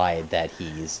implied that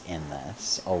he's in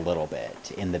this a little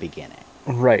bit in the beginning.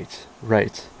 Right,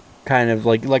 right. Kind of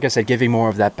like I said, giving more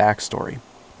of that backstory.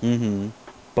 Mm-hmm.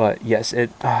 But yes, it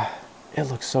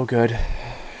looks so good.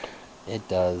 It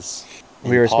does. We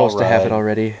And were Paul supposed to have it Rudd,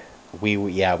 already. we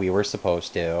were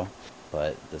supposed to,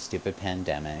 but the stupid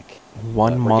pandemic.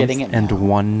 One But we're month getting it and now.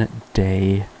 1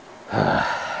 day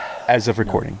as of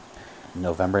recording.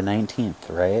 November 19th,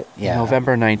 right? Yeah.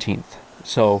 November 19th.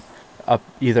 So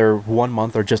either 1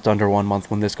 month or just under 1 month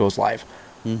when this goes live.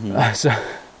 Mm-hmm. So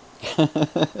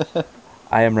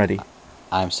I am ready.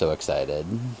 I'm so excited.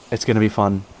 It's going to be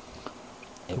fun.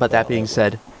 It But that will, being it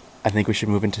said, I think we should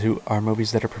move into our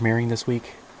movies that are premiering this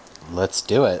week. will. Let's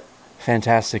do it.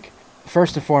 Fantastic.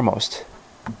 First and foremost,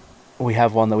 we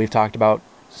have one that we've talked about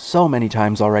so many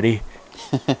times already.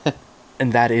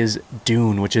 And that is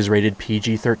Dune, which is rated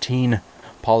PG-13.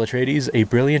 Paul Atreides, a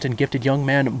brilliant and gifted young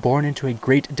man born into a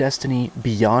great destiny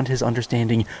beyond his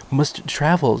understanding, must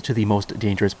travel to the most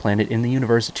dangerous planet in the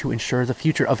universe to ensure the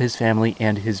future of his family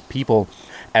and his people.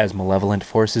 As malevolent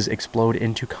forces explode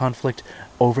into conflict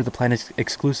over the planet's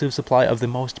exclusive supply of the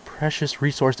most precious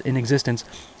resource in existence,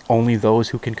 only those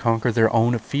who can conquer their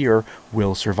own fear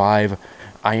will survive.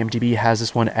 IMDb has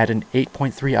this one at an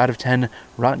 8.3 out of 10.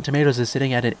 Rotten Tomatoes is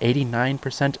sitting at an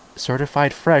 89%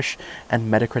 certified fresh,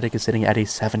 and Metacritic is sitting at a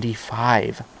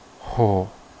 75.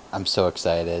 Oh, I'm so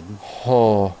excited.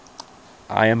 oh.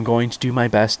 I am going to do my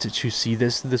best to see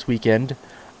this weekend.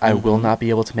 I will not be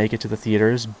able to make it to the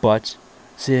theaters, but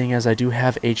seeing as I do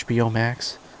have HBO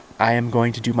Max, I am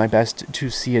going to do my best to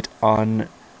see it on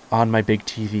my big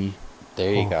TV.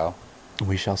 There you go.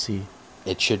 We shall see.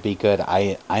 It should be good.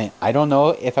 I don't know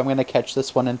if I'm going to catch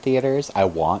this one in theaters. I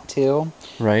want to.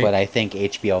 Right. But I think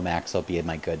HBO Max will be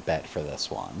my good bet for this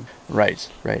one. Right.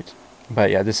 But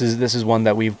yeah, this is one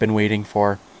that we've been waiting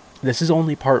for. This is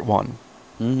only part 1.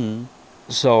 Mm-hmm.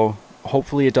 So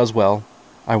hopefully it does well.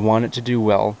 I want it to do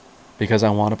well because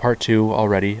I want a part 2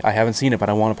 already. I haven't seen it, but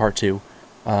I want a part 2.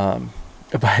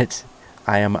 But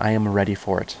I am ready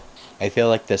for it. I feel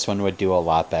like this one would do a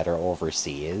lot better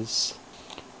overseas,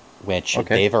 which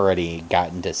Okay. they've already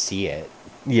gotten to see it.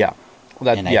 Yeah.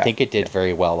 And I think it did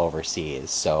very well overseas,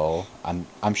 so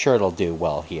I'm sure it'll do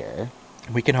well here.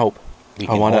 We can hope. We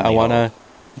I can want to. I only want to.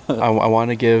 hope. I want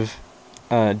to give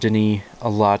Denis a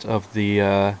lot of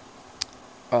the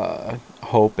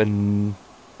hope, and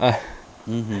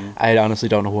Mm-hmm. I honestly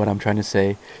don't know what I'm trying to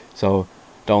say, so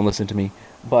don't listen to me.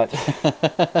 But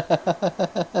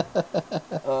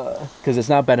because it's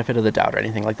not benefit of the doubt or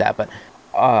anything like that, but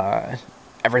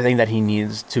everything that he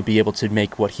needs to be able to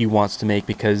make what he wants to make,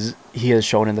 because he has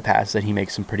shown in the past that he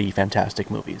makes some pretty fantastic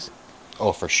movies.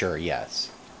 Oh, for sure,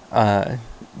 yes.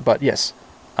 But yes,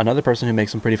 another person who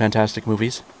makes some pretty fantastic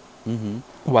movies, Mm-hmm.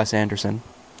 Wes Anderson,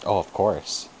 Oh, of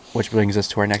course. which brings us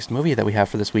to our next movie that we have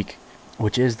for this week,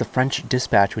 which is The French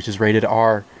Dispatch, which is rated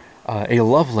R, a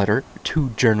love letter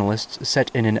to journalists set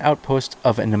in an outpost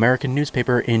of an American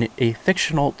newspaper in a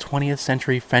fictional 20th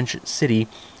century French city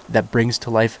that brings to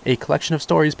life a collection of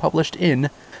stories published in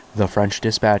The French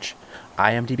Dispatch.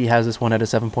 IMDb has this one at a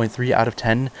 7.3 out of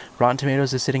 10. Rotten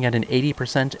Tomatoes is sitting at an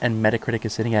 80%, and Metacritic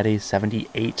is sitting at a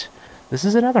 78. This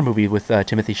is another movie with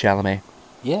Timothée Chalamet.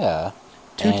 Yeah.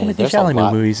 Two And Timothée there's a Chalamet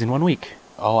lot- movies in 1 week.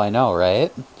 Oh, I know,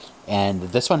 right? And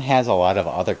this one has a lot of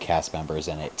other cast members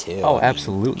in it too. Oh, I mean,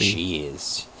 absolutely.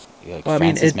 Jeez. Like Well, I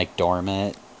mean, Frances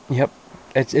McDormand. Yep,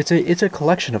 it's a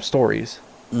collection of stories.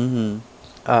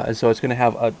 Mm-hmm. So it's going to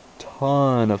have a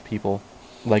ton of people,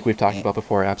 like we've talked about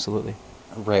before. Absolutely.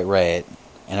 Right.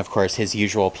 And of course, his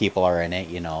usual people are in it.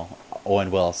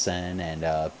 Owen Wilson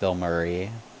and Bill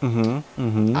Murray.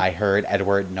 Mm-hmm. I heard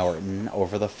Edward Norton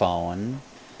over the phone.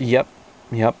 Yep.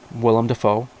 Willem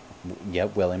Dafoe,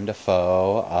 Yep, William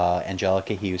Dafoe,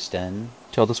 Angelica Houston,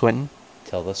 Tilda Swinton,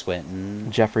 Tilda Swinton,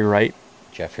 Jeffrey Wright,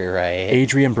 Jeffrey Wright.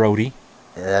 Adrian Brody.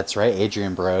 That's right,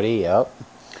 Adrian Brody. Yep.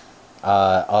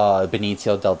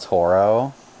 Benicio del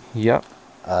Toro. Yep.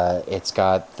 It's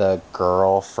got the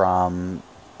girl from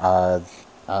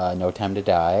No Time to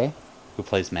Die, who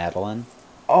plays Madeline.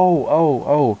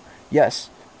 Oh. Yes.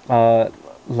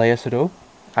 Leia Sado.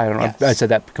 I don't know. Yes. I said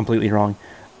that completely wrong.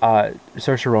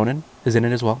 Saoirse Ronan is in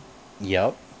it as well.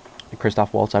 Yep.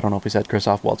 Christoph Waltz. I don't know if we said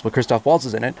Christoph Waltz, but Christoph Waltz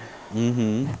is in it.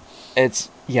 Mm-hmm. It's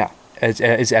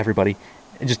everybody.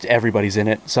 Just everybody's in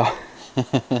it. So,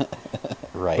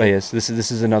 Right. but yes, this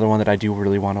is another one that I do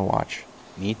really want to watch.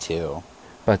 Me too.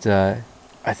 But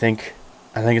I think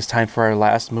it's time for our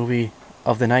last movie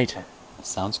of the night,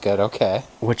 Sounds good. Okay.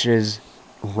 which is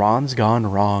Ron's Gone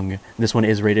Wrong. This one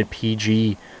is rated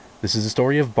PG. This is the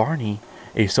story of Barney,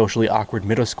 a socially awkward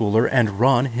middle schooler, and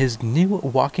Ron, his new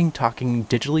walking, talking,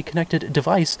 digitally connected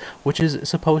device, which is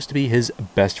supposed to be his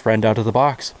best friend out of the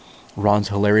box. Ron's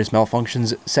hilarious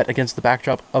malfunctions, set against the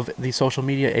backdrop of the social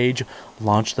media age,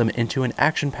 launch them into an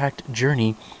action-packed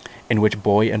journey in which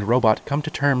boy and robot come to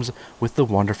terms with the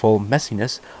wonderful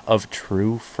messiness of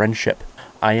true friendship.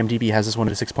 IMDb has this one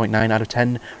at a 6.9 out of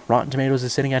 10. Rotten Tomatoes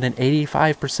is sitting at an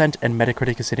 85%, and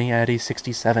Metacritic is sitting at a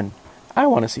 67. I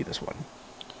want to see this one.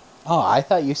 Oh, I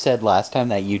thought you said last time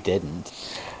that you didn't.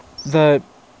 The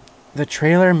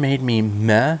trailer made me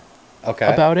meh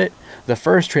Okay. about it. The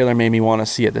first trailer made me want to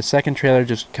see it. The second trailer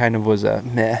just kind of was a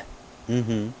meh.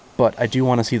 Mm-hmm. But I do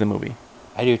want to see the movie.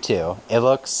 I do too. It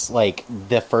looks like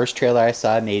the first trailer I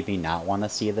saw made me not want to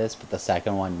see this, but the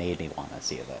second one made me want to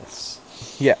see this.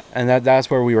 Yeah, and that's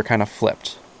where we were kind of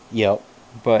flipped. Yep.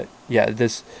 But yeah,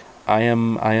 I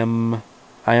am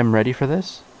I am ready for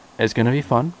this. It's gonna be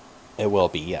fun. It will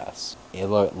be, yes. It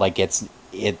looks like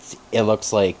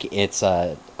it's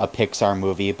a Pixar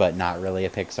movie, but not really a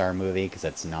Pixar movie because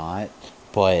it's not.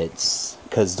 But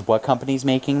because what company's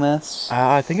making this?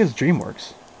 I think it's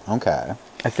DreamWorks. Okay,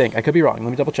 I think. I could be wrong. Let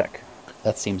me double check.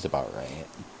 that seems about right.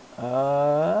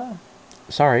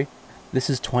 Sorry. This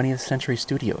is 20th Century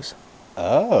Studios.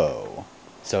 Oh,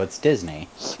 so it's Disney.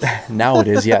 Now it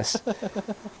is, yes.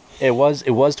 It was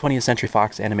 20th Century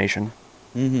Fox Animation,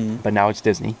 but now it's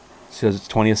Disney. So it's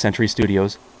 20th Century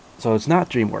Studios. So it's not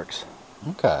DreamWorks.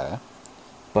 Okay.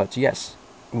 But yes,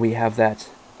 we have that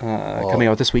coming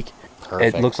out this week.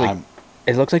 Perfect. It looks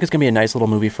like it's gonna be a nice little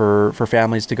movie for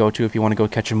families to go to if you want to go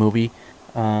catch a movie.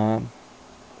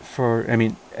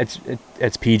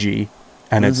 It's PG,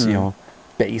 and it's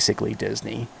basically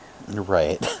Disney.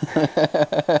 Right.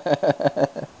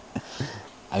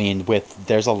 I mean,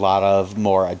 there's a lot of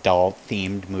more adult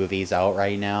themed movies out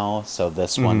right now, so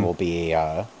this one will be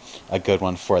a good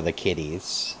one for the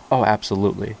kiddies. Oh,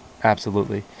 absolutely,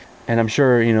 absolutely. And I'm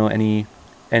sure any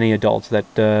adults that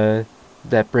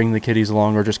bring the kiddies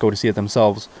along or just go to see it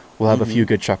themselves will have a few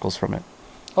good chuckles from it.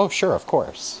 Oh, sure, of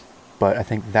course. But I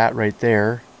think that right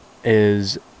there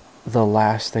is the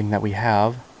last thing that we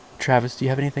have. Travis, do you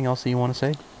have anything else that you want to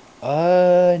say?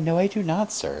 No, I do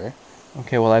not, sir.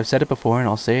 Okay, well, I've said it before, and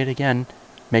I'll say it again.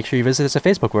 Make sure you visit us at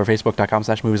Facebook. We're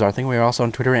facebook.com/moviesarethathing. We are also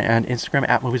on Twitter and Instagram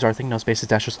at moviesarethathing. No spaces,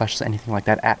 dashes, slashes, anything like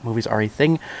that, at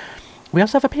moviesarethathing. We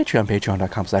also have a Patreon,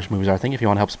 patreon.com/moviesarethathing. If you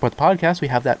want to help support the podcast, we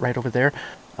have that right over there.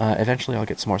 Eventually, I'll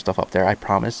get some more stuff up there, I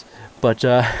promise. But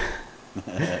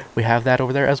we have that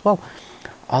over there as well.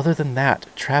 Other than that,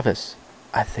 Travis,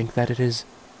 I think that it is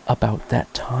about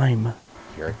that time.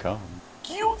 Here it comes.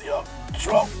 Cue the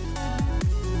outro.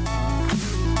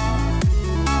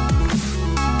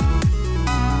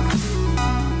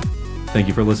 Thank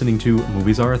you for listening to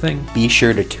Movies Are a Thing. Be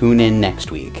sure to tune in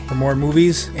next week. For more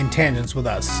movies and tangents with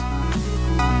us.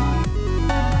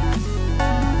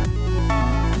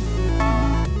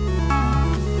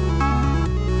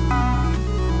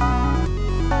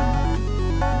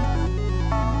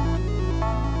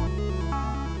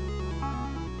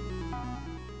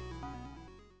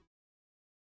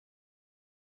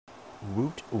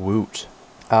 Woot woot.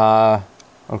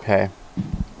 Okay.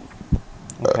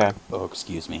 Okay. Oh,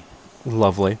 excuse me.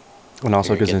 Lovely. And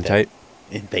also Here, get Gesundheit.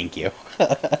 Thank you.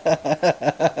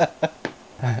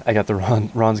 I got the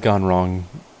Ron's Gone Wrong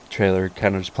trailer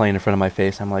kind of just playing in front of my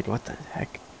face. I'm like, what the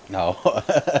heck? No.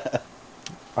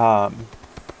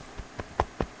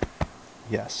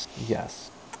 Yes.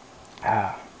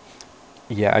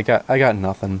 Yeah, I got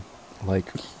nothing.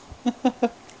 Like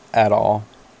at all.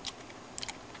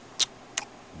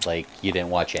 Like, you didn't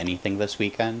watch anything this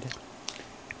weekend?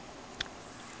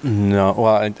 No,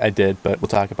 well, I did, but we'll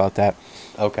talk about that.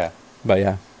 Okay. But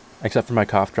yeah, except for my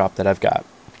cough drop that I've got.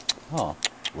 Oh,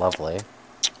 lovely.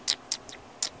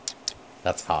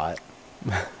 That's hot.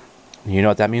 You know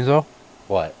what that means, though?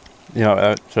 What?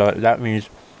 So that means,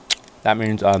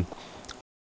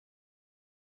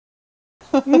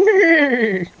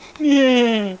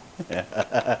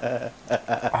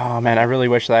 oh man, I really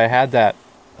wish that I had that.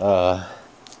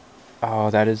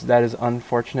 Oh, that is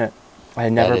unfortunate.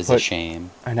 That is a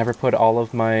shame. I never put all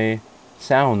of my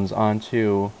sounds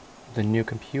onto the new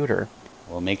computer.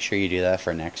 Well, make sure you do that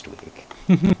for next week.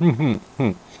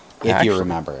 If you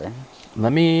remember.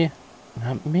 Let me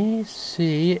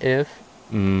see if...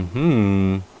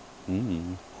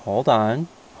 Hold on.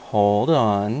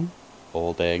 Holding.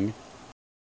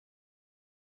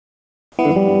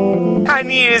 How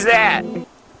neat is that?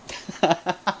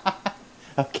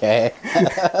 Okay.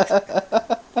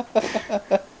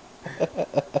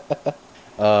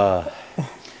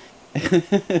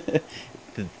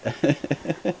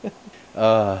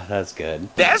 That's good.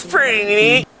 That's pretty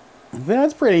neat.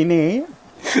 That's pretty neat.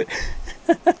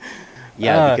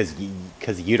 Yeah,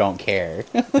 because you don't care.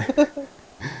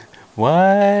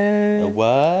 What?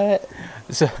 What?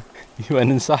 So, you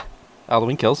went and saw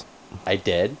Halloween Kills? I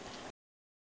did.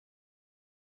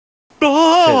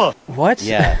 Oh! What?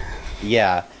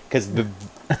 Yeah, because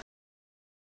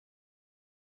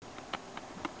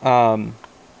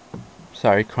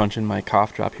Sorry, crunching my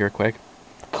cough drop here quick.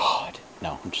 God,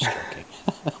 no, I'm just joking.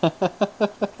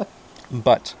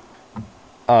 But,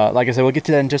 like I said, we'll get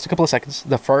to that in just a couple of seconds.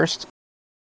 The first,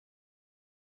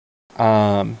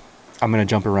 I'm going to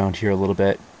jump around here a little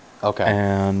bit. Okay.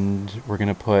 And we're going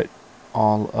to put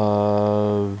all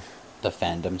of... The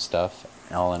fandom stuff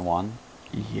all in one?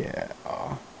 Yeah.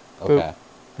 Okay. Boop.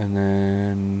 And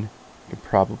then you could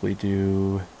probably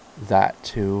do that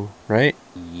too, right?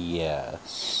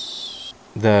 Yes.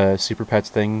 The Super Pets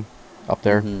thing up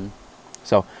there. Mhm.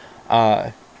 So,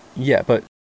 yeah, but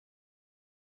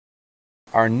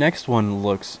our next one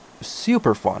looks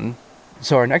super fun.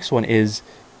 So our next one is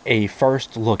a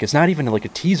first look. It's not even like a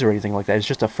teaser or anything like that. It's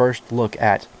just a first look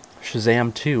at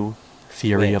Shazam 2,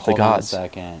 Fury Wait, of the hold on a Gods.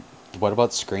 second. What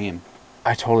about Scream?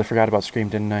 I totally forgot about Scream,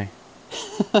 didn't I?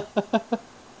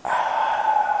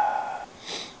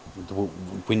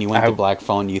 When you went to Black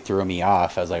Phone, you threw me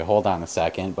off. I was like, hold on a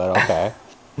second, but okay.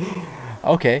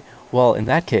 Okay, well, in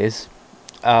that case,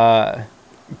 let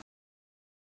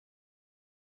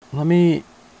me...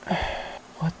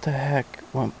 What the heck?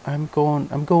 Well, I'm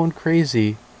going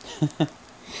crazy.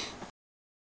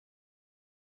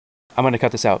 I'm gonna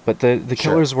cut this out, but the Sure.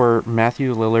 killers were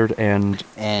Matthew Lillard and...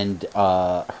 And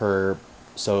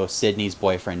Sydney's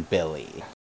boyfriend, Billy.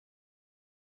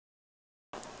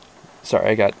 Sorry,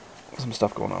 I got some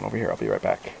stuff going on over here. I'll be right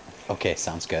back. Okay,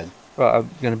 sounds good. Well, I'm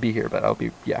gonna be here, but I'll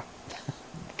be... Yeah.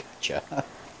 Gotcha.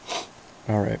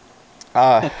 All right.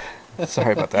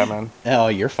 Sorry about that, man. Oh,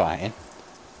 you're fine.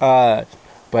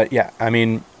 But yeah, I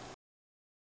mean...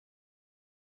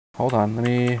 Hold on, let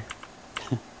me...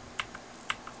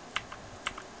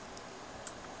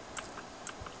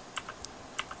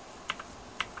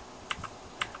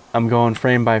 I'm going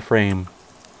frame by frame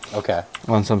Okay.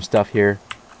 on some stuff here.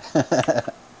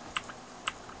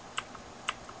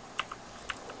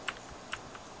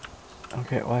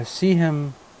 Okay, well I see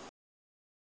him.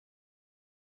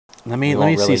 Let me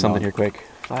won't see really something know. here quick.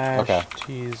 Flash Okay.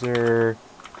 teaser.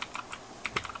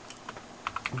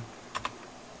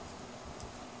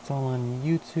 It's all on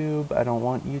YouTube. I don't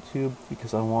want YouTube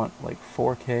because I want like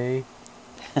 4K.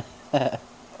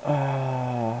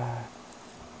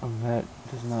 And that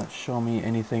does not show me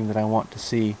anything that I want to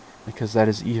see because that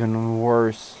is even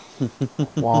worse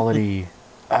quality.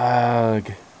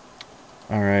 Ugh.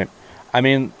 All right. I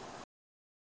mean,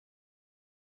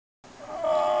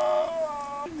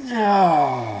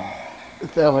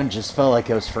 That one just felt like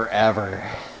it was forever.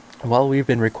 well, we've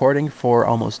been recording for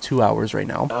almost 2 hours right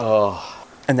now, Oh,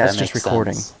 and that's that just makes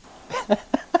recording. sense.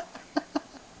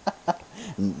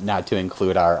 Not to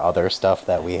include our other stuff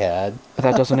that we had. But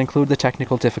that doesn't include the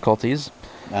technical difficulties.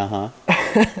 Uh-huh.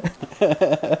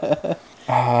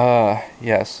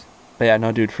 Yes. But yeah,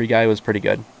 no, dude, Free Guy was pretty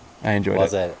good. I enjoyed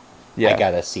Was it. it? Yeah. I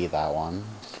gotta see that one.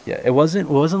 Yeah, it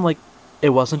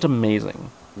wasn't amazing,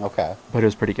 Okay. but it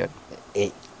was pretty good.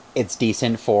 It's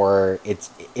decent for it's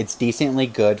decently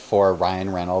good for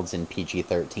Ryan Reynolds in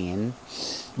PG-13.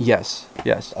 Yes,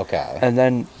 yes. Okay. And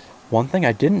then one thing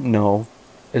I didn't know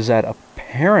is that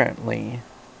apparently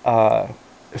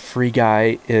Free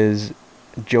Guy is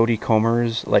Jodie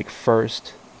Comer's like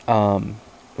first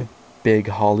big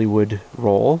Hollywood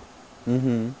role.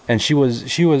 Mm-hmm. And she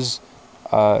was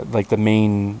like the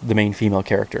main female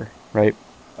character, right?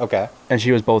 Okay. And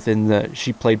she was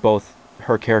she played both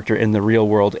her character in the real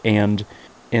world and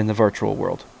in the virtual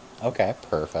world. Okay,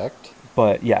 perfect.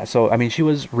 But yeah, so I mean she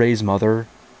was Rey's mother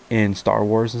in Star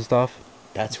Wars and stuff.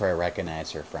 That's where I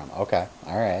recognize her from. Okay.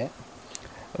 All right.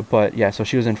 But yeah, so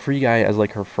she was in Free Guy as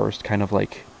like her first kind of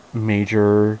like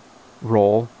major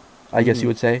role, I guess you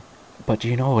would say. But do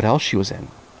you know what else she was in?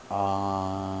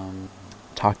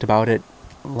 Talked about it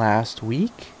last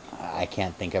week. I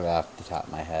can't think of it off the top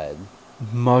of my head.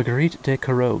 Marguerite de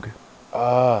Carogue. In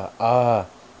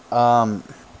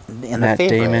Matt the favorite.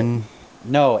 Damon,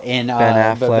 No, in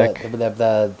Ben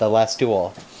Affleck. the Last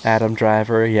Duel. Adam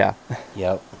Driver, yeah.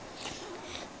 Yep.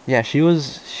 Yeah, she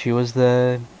was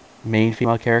the main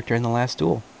female character in The Last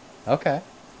Duel. Okay.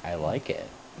 I like it.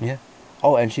 Yeah.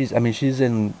 Oh, and she's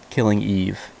in Killing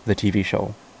Eve, the TV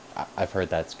show. I've heard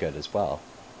that's good as well.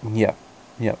 Yeah.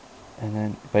 Yep. And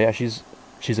then but yeah, she's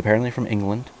apparently from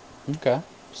England, Okay.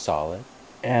 Solid.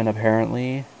 and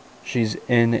apparently she's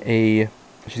going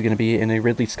to be in a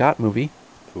Ridley Scott movie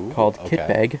Ooh, called okay. Kit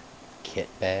Bag Kit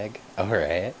Bag. All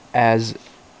right. as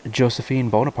Josephine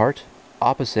Bonaparte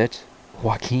opposite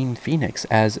Joaquin Phoenix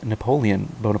as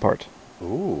Napoleon Bonaparte.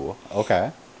 Ooh.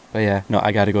 Okay. But yeah, no,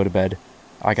 I got to go to bed.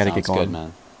 I got to get Sounds going. good,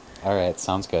 man. All right.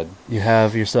 Sounds good. You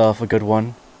have yourself a good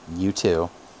one. You too.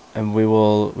 And we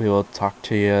will talk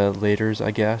to you later,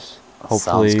 I guess.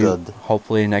 Hopefully, Sounds good.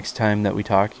 Hopefully, next time that we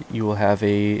talk, you will have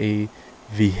a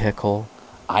vehicle.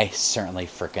 I certainly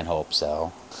freaking hope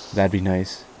so. That'd be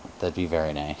nice. That'd be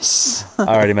very nice.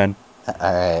 Alrighty, man. All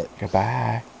right.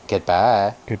 Goodbye.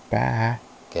 Goodbye. Goodbye.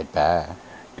 Goodbye.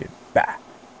 Goodbye.